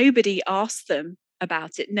nobody asks them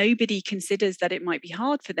about it. Nobody considers that it might be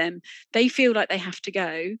hard for them. They feel like they have to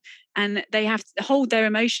go and they have to hold their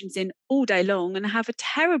emotions in all day long and have a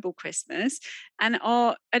terrible Christmas, and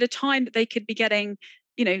are at a time that they could be getting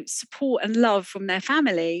support and love from their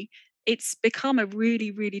family. It's become a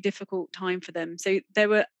really, really difficult time for them. So there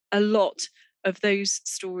were a lot of those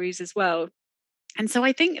stories as well. And so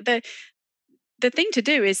I think the thing to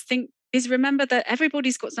do is remember that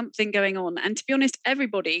everybody's got something going on. And to be honest,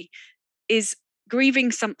 everybody is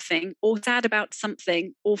grieving something or sad about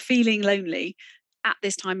something or feeling lonely at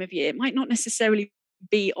this time of year. It might not necessarily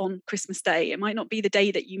be on Christmas Day. It might not be the day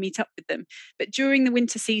that you meet up with them, but during the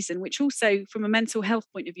winter season, which also from a mental health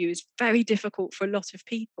point of view is very difficult for a lot of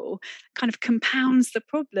people, kind of compounds the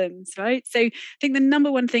problems, right? So I think the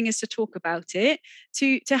number one thing is to talk about it,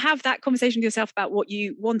 to have that conversation with yourself about what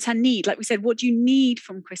you want and need. Like we said, what do you need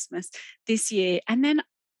from Christmas this year? And then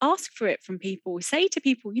ask for it from people. Say to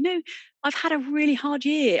people, I've had a really hard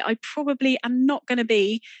year. I probably am not going to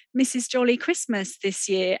be Mrs. Jolly Christmas this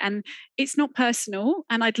year. And it's not personal.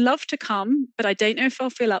 And I'd love to come, but I don't know if I'll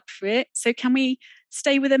feel up for it. So can we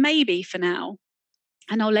stay with a maybe for now?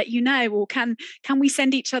 and I'll let you know, or can we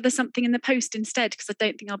send each other something in the post instead, because I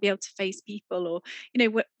don't think I'll be able to face people, or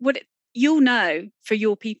you'll know for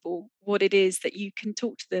your people what it is that you can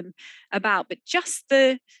talk to them about. But just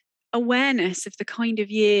the awareness of the kind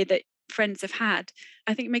of year that friends have had,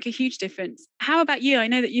 I think make a huge difference. How about you? I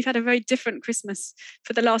know that you've had a very different Christmas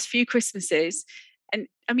for the last few Christmases, and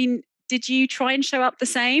I mean, did you try and show up the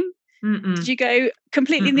same? Mm-mm. Did you go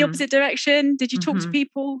completely in the opposite direction? Did you talk Mm-hmm. to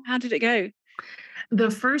people? How did it go? The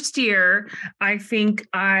first year, I think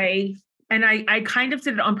I kind of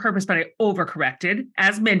did it on purpose, but I overcorrected.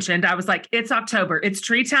 As mentioned, I was like, it's October, it's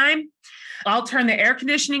tree time. I'll turn the air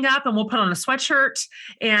conditioning up and we'll put on a sweatshirt.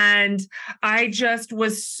 And I just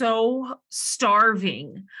was so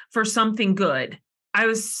starving for something good. I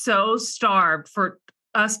was so starved for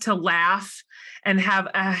us to laugh and have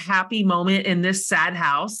a happy moment in this sad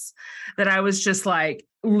house that I was just like,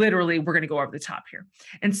 literally, we're going to go over the top here.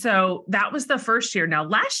 And so that was the first year. Now,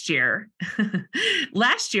 last year,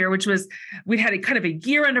 which was, we'd had a kind of a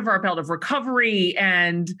year under our belt of recovery.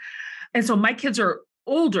 And so my kids are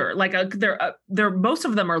older, like they're most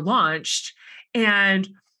of them are launched. And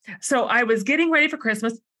so I was getting ready for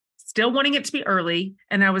Christmas, still wanting it to be early.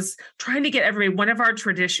 And I was trying to get everybody, one of our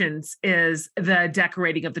traditions is the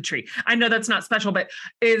decorating of the tree. I know that's not special, but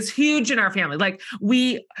is huge in our family. Like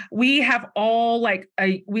we have all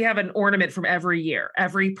we have an ornament from every year.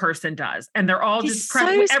 Every person does. And they're all just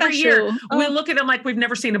every year. We look at them like we've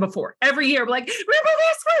never seen them before. Every year, we're like, remember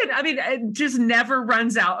this one? I mean, it just never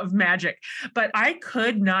runs out of magic. But I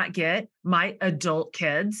could not get my adult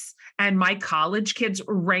kids and my college kids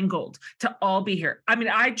wrangled to all be here. I mean,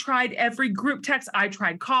 I tried every group text. I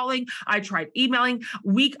tried calling. I tried emailing.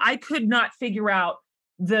 I could not figure out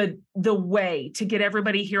the way to get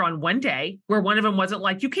everybody here on one day where one of them wasn't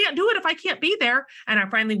like, you can't do it if I can't be there. And I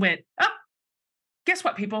finally went, guess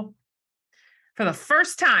what, people? For the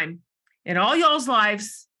first time in all y'all's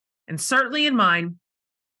lives, and certainly in mine,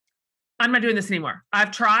 I'm not doing this anymore.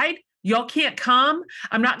 I've tried. Y'all can't come.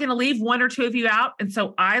 I'm not going to leave one or two of you out. And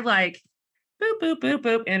so I boop, boop, boop,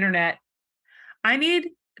 boop, internet. I need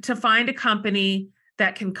to find a company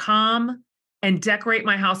that can come and decorate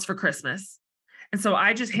my house for Christmas. And so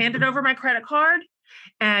I just handed over my credit card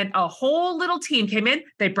and a whole little team came in.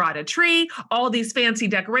 They brought a tree, all these fancy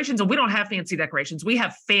decorations. And we don't have fancy decorations. We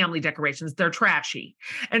have family decorations. They're trashy.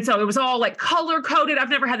 And so it was all like color coded. I've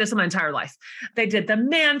never had this in my entire life. They did the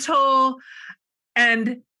mantle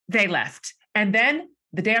and they left. And then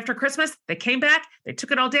the day after Christmas, they came back, they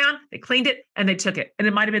took it all down, they cleaned it, and they took it. And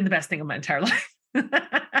it might've been the best thing of my entire life.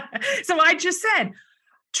 So I just said,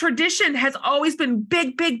 tradition has always been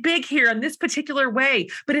big, big, big here in this particular way,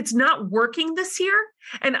 but it's not working this year.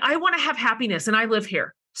 And I want to have happiness and I live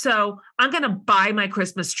here. So I'm going to buy my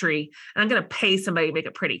Christmas tree and I'm going to pay somebody to make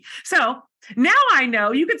it pretty. So now I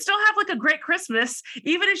know you can still have like a great Christmas,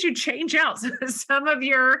 even as you change out some of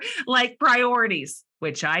your like priorities,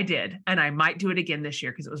 which I did. And I might do it again this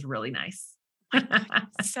year because it was really nice.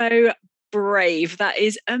 So brave. That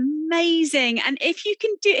is amazing. And if you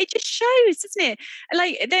can do it, just shows, doesn't it?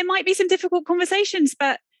 Like there might be some difficult conversations,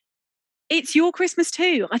 but it's your Christmas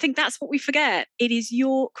too. I think that's what we forget. It is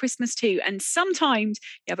your Christmas too. And sometimes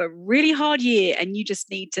you have a really hard year and you just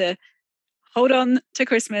need to hold on to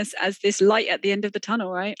Christmas as this light at the end of the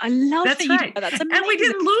tunnel, right? I love that you do that. That's amazing. And we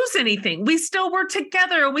didn't lose anything. We still were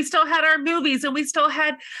together and we still had our movies and we still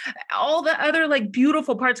had all the other like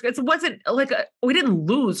beautiful parts. It wasn't like we didn't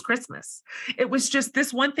lose Christmas. It was just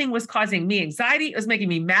this one thing was causing me anxiety. It was making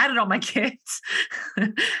me mad at all my kids.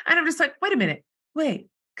 And I'm just like, wait a minute. Wait,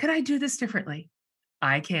 could I do this differently?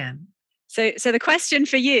 I can. So the question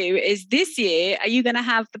for you is this year, are you going to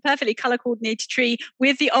have the perfectly color coordinated tree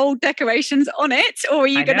with the old decorations on it? Or are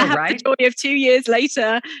you going to have the joy of 2 years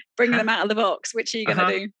later, bringing them out of the box? Which are you going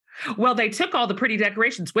to do? Well, they took all the pretty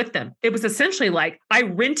decorations with them. It was essentially like I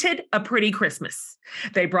rented a pretty Christmas.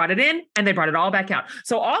 They brought it in and they brought it all back out.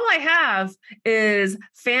 So all I have is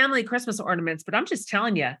family Christmas ornaments, but I'm just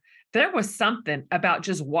telling you, there was something about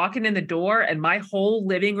just walking in the door and my whole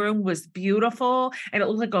living room was beautiful and it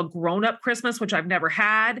looked like a grown-up Christmas, which I've never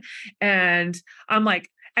had. And I'm like,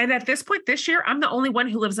 and at this point this year, I'm the only one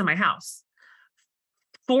who lives in my house.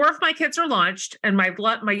 4 of my kids are launched and my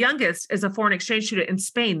youngest is a foreign exchange student in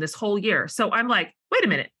Spain this whole year. So I'm like, wait a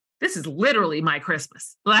minute, this is literally my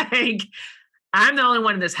Christmas. Like I'm the only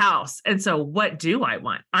one in this house. And so what do I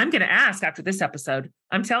want? I'm going to ask after this episode.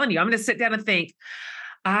 I'm telling you, I'm going to sit down and think,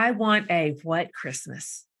 I want a what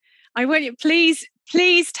Christmas? I want you, please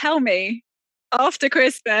tell me after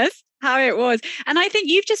Christmas how it was. And I think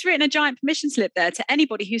you've just written a giant permission slip there to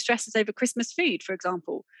anybody who stresses over Christmas food, for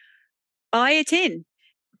example. Buy it in.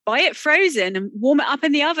 buy it frozen and warm it up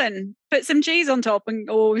in the oven, put some cheese on top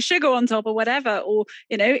or sugar on top or whatever. Or,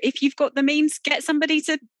 if you've got the means, get somebody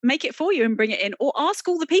to make it for you and bring it in, or ask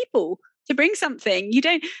all the people to bring something.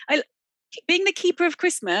 Being the keeper of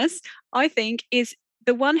Christmas, I think, is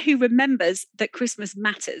the one who remembers that Christmas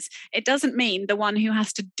matters. It doesn't mean the one who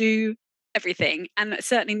has to do everything, and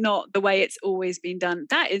certainly not the way it's always been done.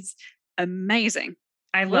 That is amazing.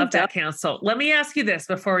 I love that counsel. Let me ask you this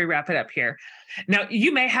before we wrap it up here. Now,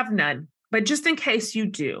 you may have none, but just in case you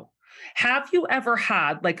do, have you ever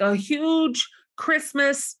had like a huge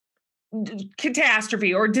Christmas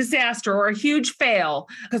catastrophe or disaster or a huge fail?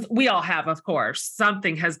 Because we all have, of course,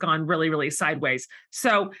 something has gone really, really sideways.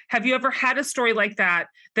 So have you ever had a story like that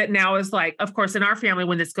now is like, of course, in our family,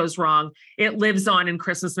 when this goes wrong, it lives on in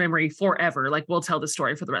Christmas memory forever. Like we'll tell the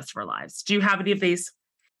story for the rest of our lives. Do you have any of these?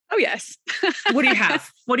 Oh, yes. What do you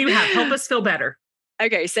have? Help us feel better.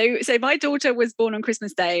 Okay. So my daughter was born on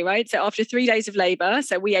Christmas Day, right? So after 3 days of labor,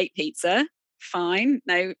 so we ate pizza. Fine.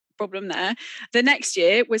 No problem there. The next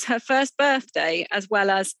year was her first birthday as well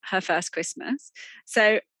as her first Christmas.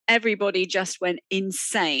 So everybody just went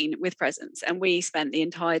insane with presents, and we spent the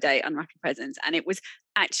entire day unwrapping presents. And it was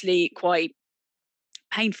actually quite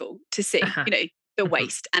painful to see, the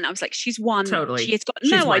waste. And I was like, she's one. Totally. She has got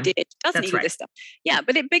no idea. She doesn't need this stuff. Yeah.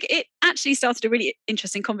 But it actually started a really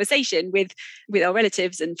interesting conversation with our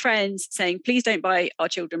relatives and friends saying, please don't buy our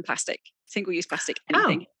children plastic, single-use plastic,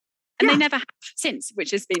 anything. And they never have since, which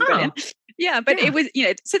has been brilliant. Yeah, but it was,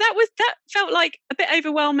 so that felt like a bit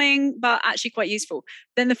overwhelming, but actually quite useful.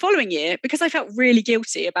 Then the following year, because I felt really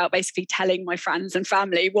guilty about basically telling my friends and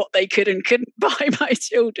family what they could and couldn't buy my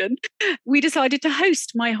children, we decided to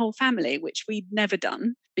host my whole family, which we'd never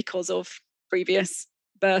done because of previous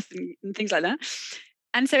birth and things like that.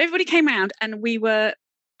 And so everybody came around, and we were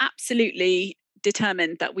absolutely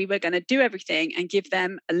determined that we were going to do everything and give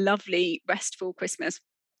them a lovely, restful Christmas.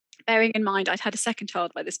 Bearing in mind, I'd had a second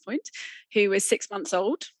child by this point, who was 6 months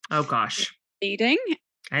old. Oh, gosh. Feeding.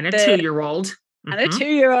 And a 2-year-old. Mm-hmm. And a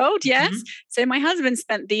 2-year-old, yes. Mm-hmm. So my husband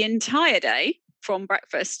spent the entire day from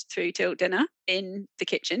breakfast through till dinner in the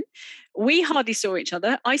kitchen. We hardly saw each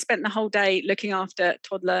other. I spent the whole day looking after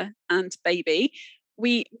toddler and baby.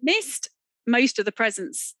 We missed most of the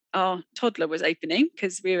presents our toddler was opening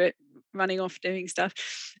because we were running off doing stuff.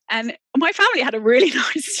 And my family had a really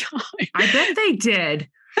nice time. I bet they did.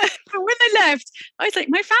 But when they left, I was like,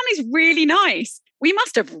 my family's really nice. We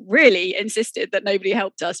must have really insisted that nobody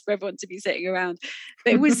helped us for everyone to be sitting around.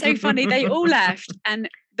 But it was so funny. They all left and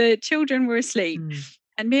the children were asleep.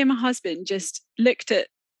 And me and my husband just looked at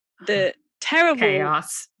the terrible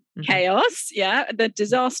chaos. The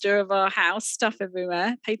disaster of our house, stuff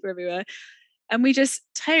everywhere, paper everywhere. And we just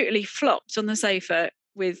totally flopped on the sofa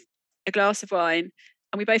with a glass of wine.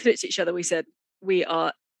 And we both looked at each other. We said, we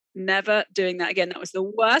are never doing that again. That was the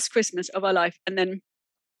worst Christmas of our life. And then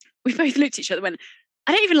we both looked at each other and went,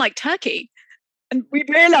 I don't even like turkey. And we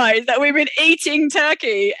realized that we've been eating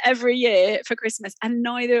turkey every year for Christmas, and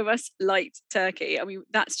neither of us liked turkey. I mean,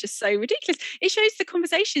 that's just so ridiculous. It shows the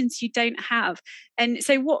conversations you don't have. And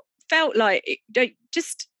so what felt like,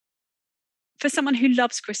 just for someone who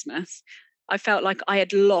loves Christmas, I felt like I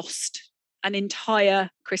had lost an entire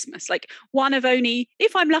Christmas. Like one of only,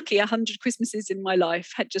 if I'm lucky, 100 Christmases in my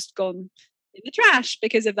life had just gone in the trash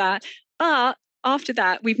because of that. But after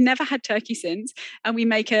that, we've never had turkey since. And we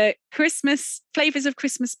make a flavors of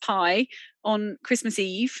Christmas pie on Christmas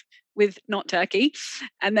Eve with not turkey.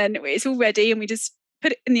 And then it's all ready and we just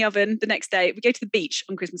put it in the oven the next day. We go to the beach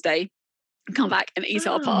on Christmas Day and come back and eat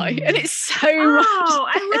our pie. And it's so much. Oh,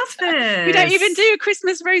 I love this. We don't even do a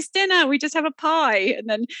Christmas roast dinner. We just have a pie and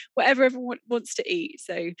then whatever everyone wants to eat.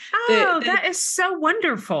 So that is so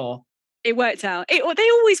wonderful. It worked out. They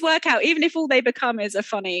always work out, even if all they become is a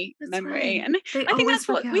funny memory. Right. And I think that's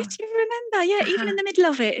what we have to remember. Yeah, even in the middle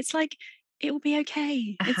of it, it's like, it will be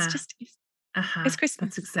okay. It's just, it's Christmas.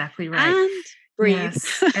 That's exactly right. And breathe.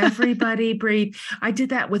 Yes, everybody breathe. I did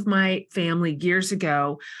that with my family years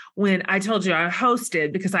ago when I told you I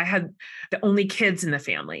hosted because I had the only kids in the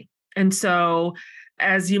family. And so,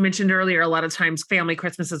 as you mentioned earlier, a lot of times family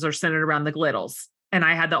Christmases are centered around the littles, and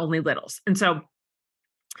I had the only littles. And so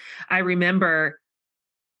I remember,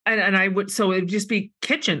 and I would, so it would just be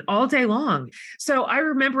kitchen all day long. So I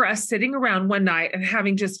remember us sitting around one night and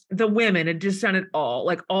having just, the women had just done it all,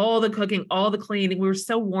 like all the cooking, all the cleaning. We were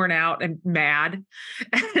so worn out and mad.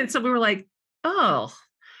 And so we were like, oh,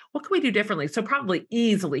 what can we do differently? So probably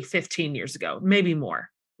easily 15 years ago, maybe more.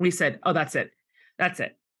 We said, oh, that's it. That's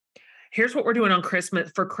it. Here's what we're doing on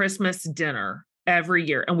Christmas for Christmas dinner every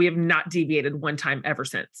year. And we have not deviated one time ever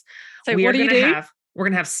since. So what do you do? We're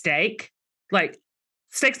going to have steak, like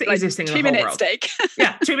Steak's the easiest thing in the whole 2-minute world. steak.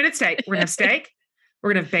 Yeah, 2-minute steak. We're going to have steak.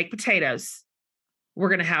 We're going to have baked potatoes. We're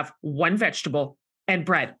going to have one vegetable and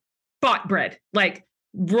bread, bought bread, like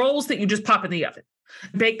rolls that you just pop in the oven.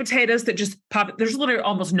 Baked potatoes that just pop. There's literally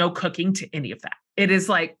almost no cooking to any of that. It is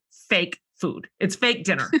like fake food. It's fake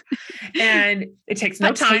dinner. And it takes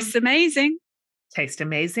no time. Tastes amazing. Tastes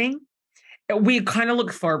amazing. We kind of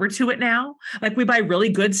look forward to it now. Like we buy really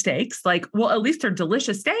good steaks. Like, well, at least they're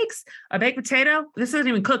delicious steaks. A baked potato, this isn't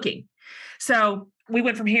even cooking. So we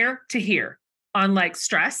went from here to here on like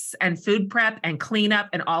stress and food prep and cleanup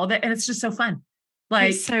and all of it. And it's just so fun.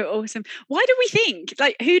 Like, it's so awesome. Why do we think,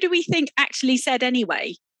 like, who do we think actually said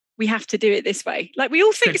anyway, we have to do it this way? Like we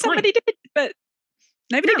all think somebody did, but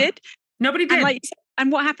nobody did. Nobody did.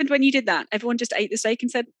 And what happened when you did that? Everyone just ate the steak and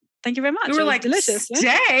said, thank you very much. We were like, delicious.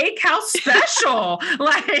 Steak? How special.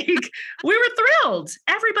 Like we were thrilled.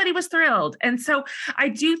 Everybody was thrilled. And so I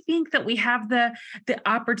do think that we have the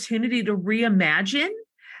opportunity to reimagine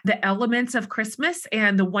the elements of Christmas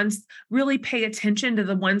and the ones really pay attention to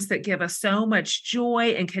the ones that give us so much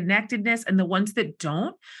joy and connectedness and the ones that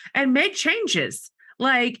don't and make changes.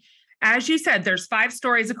 Like, as you said, there's 5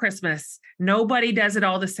 stories of Christmas. Nobody does it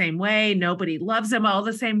all the same way. Nobody loves them all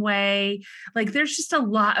the same way. Like there's just a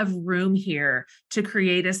lot of room here to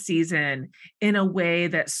create a season in a way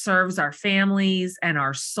that serves our families and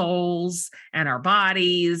our souls and our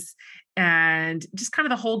bodies and just kind of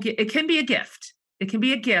the whole, it can be a gift. It can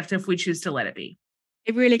be a gift if we choose to let it be.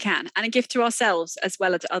 It really can. And a gift to ourselves as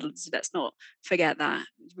well as to others. Let's not forget that.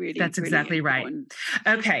 That's exactly really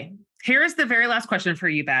right. Okay. Here's the very last question for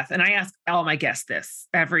you, Beth. And I ask all my guests this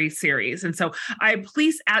every series. And so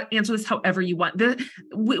please answer this however you want.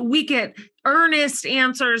 We get earnest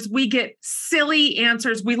answers. We get silly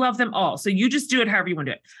answers. We love them all. So you just do it however you want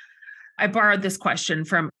to do it. I borrowed this question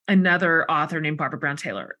from another author named Barbara Brown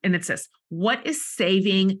Taylor. And it says, what is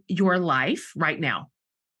saving your life right now?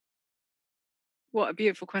 What a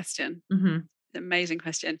beautiful question. Mm-hmm. Amazing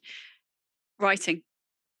question. Writing.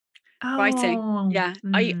 Oh, writing. Yeah.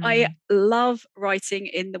 I love writing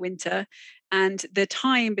in the winter, and the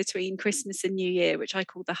time between Christmas and New Year, which I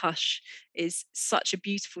call the hush, is such a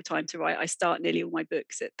beautiful time to write. I start nearly all my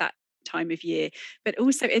books at that time of year, but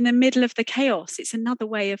also in the middle of the chaos. It's another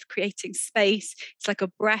way of creating space. It's like a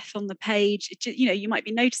breath on the page. You might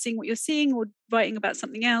be noticing what you're seeing or writing about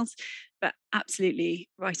something else, but absolutely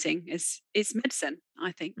writing is medicine,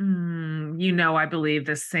 I think. I believe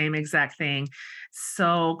the same exact thing.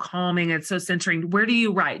 So calming. It's so centering. Where do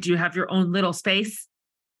you write? Do you have your own little space?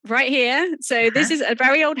 Right here. So this is a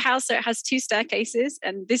very old house. So it has 2 staircases,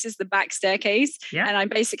 and this is the back staircase. Yeah. And I'm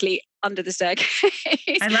basically under the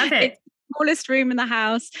staircase. I love it. It's the smallest room in the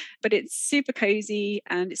house, but it's super cozy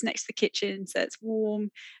and it's next to the kitchen. So it's warm.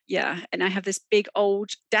 Yeah. And I have this big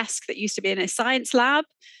old desk that used to be in a science lab.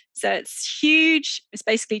 So it's huge. It's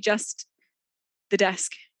basically just the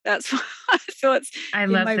desk. That's what I thought. I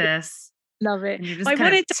love this. Love it. And you're just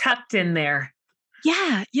kind of tucked in there.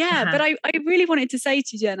 Yeah. But I really wanted to say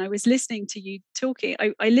to you, Jen, I was listening to you talking.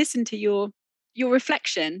 I listened to your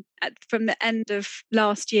reflection from the end of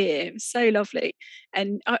last year. It was so lovely.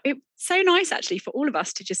 And it's so nice actually for all of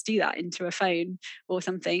us to just do that into a phone or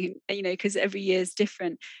something, because every year is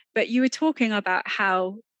different. But you were talking about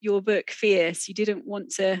how your book, Fierce, you didn't want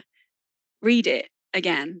to read it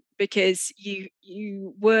again because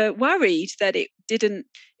you were worried that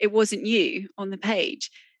it wasn't you on the page.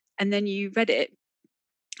 And then you read it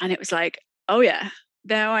and it was like, oh yeah,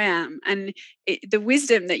 there I am. And the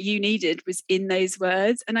wisdom that you needed was in those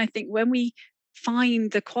words. And I think when we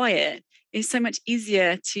find the quiet, it's so much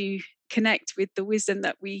easier to connect with the wisdom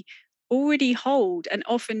that we already hold and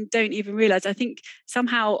often don't even realize. I think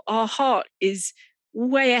somehow our heart is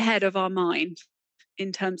way ahead of our mind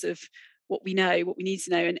in terms of what we know, what we need to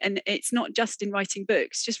know. And it's not just in writing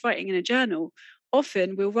books, just writing in a journal.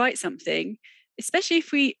 Often we'll write something, especially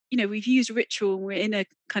if we've used ritual and we're in a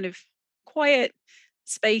kind of quiet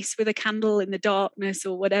space with a candle in the darkness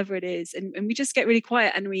or whatever it is. And we just get really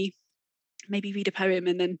quiet and we maybe read a poem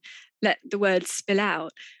and then let the words spill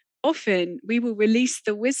out. Often we will release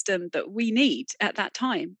the wisdom that we need at that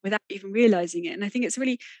time without even realizing it. And I think it's a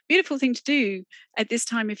really beautiful thing to do at this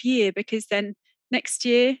time of year, because then next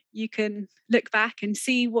year you can look back and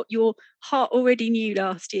see what your heart already knew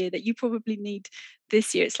last year that you probably need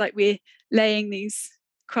this year. It's like we're laying these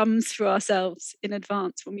crumbs for ourselves in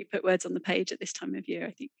advance when we put words on the page at this time of year,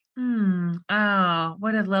 I think. Oh,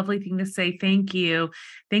 what a lovely thing to say. Thank you.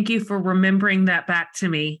 Thank you for remembering that back to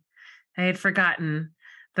me. I had forgotten.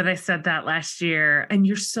 that I said that last year. And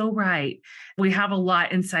you're so right. We have a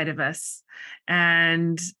lot inside of us.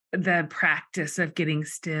 And the practice of getting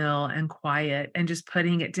still and quiet and just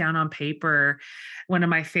putting it down on paper. One of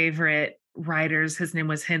my favorite writers, his name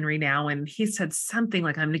was Henry Now, and he said something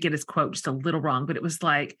like, I'm going to get his quote just a little wrong, but it was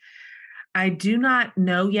like, I do not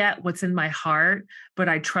know yet what's in my heart, but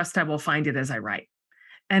I trust I will find it as I write.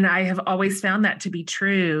 And I have always found that to be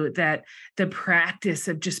true, that the practice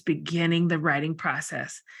of just beginning the writing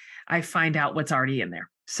process, I find out what's already in there.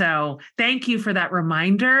 So thank you for that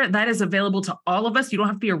reminder. That is available to all of us. You don't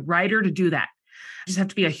have to be a writer to do that. You just have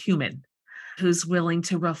to be a human who's willing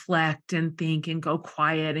to reflect and think and go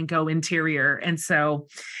quiet and go interior. And so,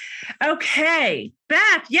 okay,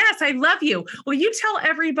 Beth, yes, I love you. Will you tell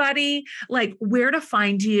everybody like where to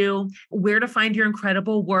find you, where to find your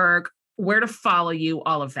incredible work, where to follow you,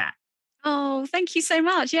 all of that? Oh, thank you so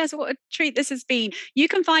much. Yes, what a treat this has been. You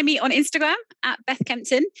can find me on Instagram at Beth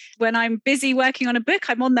Kempton. When I'm busy working on a book,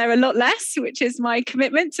 I'm on there a lot less, which is my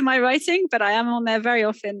commitment to my writing, but I am on there very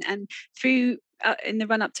often. And through in the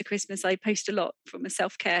run up to Christmas, I post a lot from a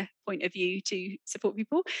self-care point of view to support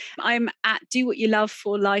people. I'm at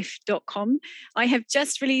dowhatyouloveforlife.com. I have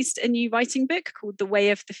just released a new writing book called The Way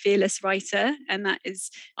of the Fearless Writer. And that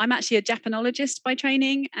is, I'm actually a Japanologist by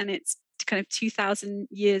training, and it's kind of 2,000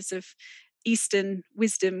 years of Eastern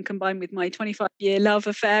wisdom combined with my 25-year love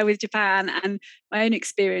affair with Japan and my own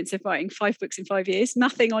experience of writing 5 books in 5 years.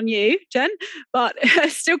 Nothing on you, Jen, but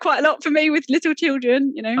still quite a lot for me with little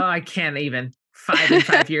children, you know. Oh, I can't even. 5 in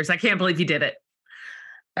 5 years. I can't believe you did it.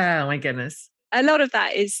 Oh my goodness. A lot of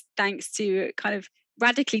that is thanks to a kind of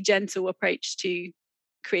radically gentle approach to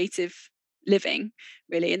creative living,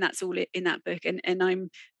 really, and that's all in that book. And I'm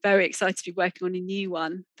very excited to be working on a new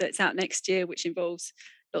one that's out next year, which involves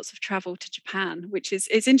lots of travel to Japan, which is,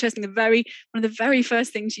 it's interesting. One of the very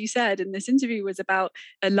first things you said in this interview was about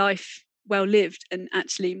a life well lived. And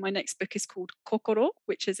actually my next book is called Kokoro,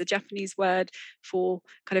 which is a Japanese word for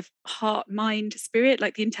kind of heart, mind, spirit,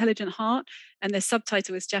 like the intelligent heart. And the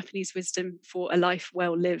subtitle is Japanese wisdom for a life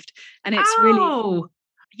well lived. And it's really,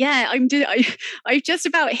 yeah, I've just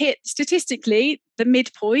about hit statistically the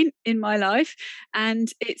midpoint in my life. And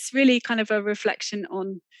it's really kind of a reflection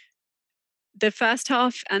on the first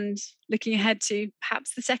half and looking ahead to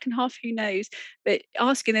perhaps the second half, who knows, but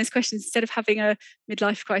asking those questions instead of having a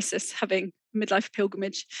midlife crisis, having a midlife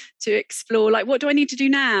pilgrimage to explore, like, what do I need to do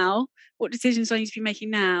now? What decisions do I need to be making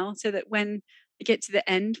now, so that when I get to the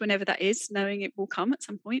end, whenever that is, knowing it will come at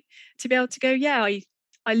some point, to be able to go, yeah, I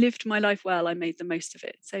lived my life well, I made the most of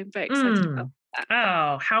it. So I'm very excited about that.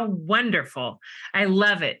 Oh, how wonderful. I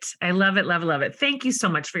love it. I love it, love it, love it. Thank you so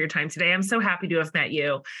much for your time today. I'm so happy to have met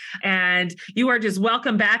you. And you are just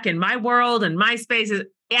welcome back in my world and my spaces.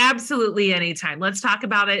 Absolutely anytime. Let's talk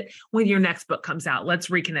about it when your next book comes out. Let's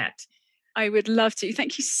reconnect. I would love to.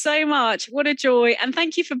 Thank you so much. What a joy. And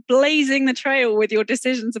thank you for blazing the trail with your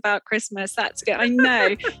decisions about Christmas. That's good. I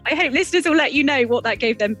know. I hope listeners will let you know what that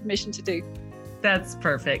gave them permission to do. That's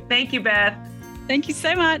perfect. Thank you, Beth. Thank you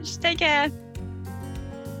so much. Take care.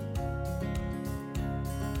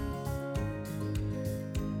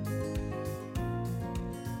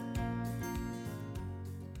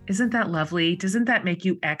 Isn't that lovely? Doesn't that make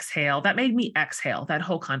you exhale? That made me exhale, that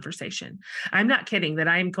whole conversation. I'm not kidding that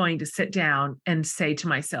I'm going to sit down and say to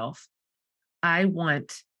myself, I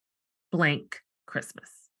want blank Christmas,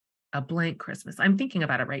 a blank Christmas. I'm thinking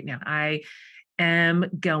about it right now. I am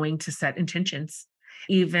going to set intentions,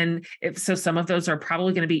 even if, so some of those are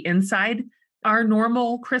probably going to be inside our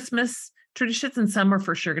normal Christmas traditions, and some are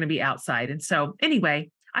for sure going to be outside. And so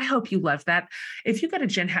anyway, I hope you love that. If you go to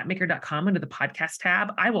jenhatmaker.com under the podcast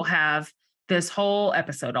tab, I will have this whole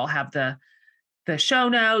episode. I'll have the show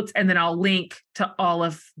notes, and then I'll link to all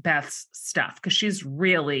of Beth's stuff, because she's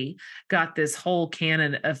really got this whole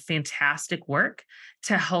canon of fantastic work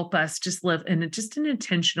to help us just live in just an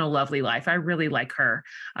intentional, lovely life. I really like her.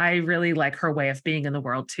 I really like her way of being in the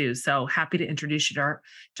world too. So happy to introduce you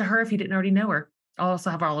to her if you didn't already know her. I'll also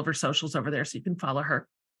have all of her socials over there so you can follow her.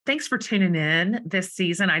 Thanks for tuning in this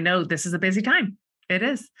season. I know this is a busy time. It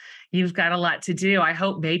is. You've got a lot to do. I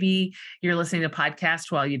hope maybe you're listening to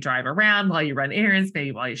podcasts while you drive around, while you run errands,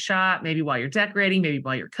 maybe while you shop, maybe while you're decorating, maybe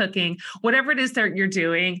while you're cooking, whatever it is that you're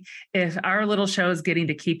doing. If our little show is getting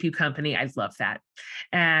to keep you company, I love that.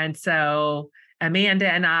 And so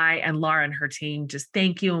Amanda and I and Laura and her team just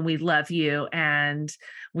thank you, and we love you, and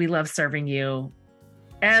we love serving you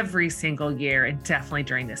every single year, and definitely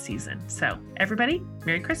during this season. So everybody,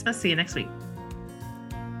 Merry Christmas. See you next week.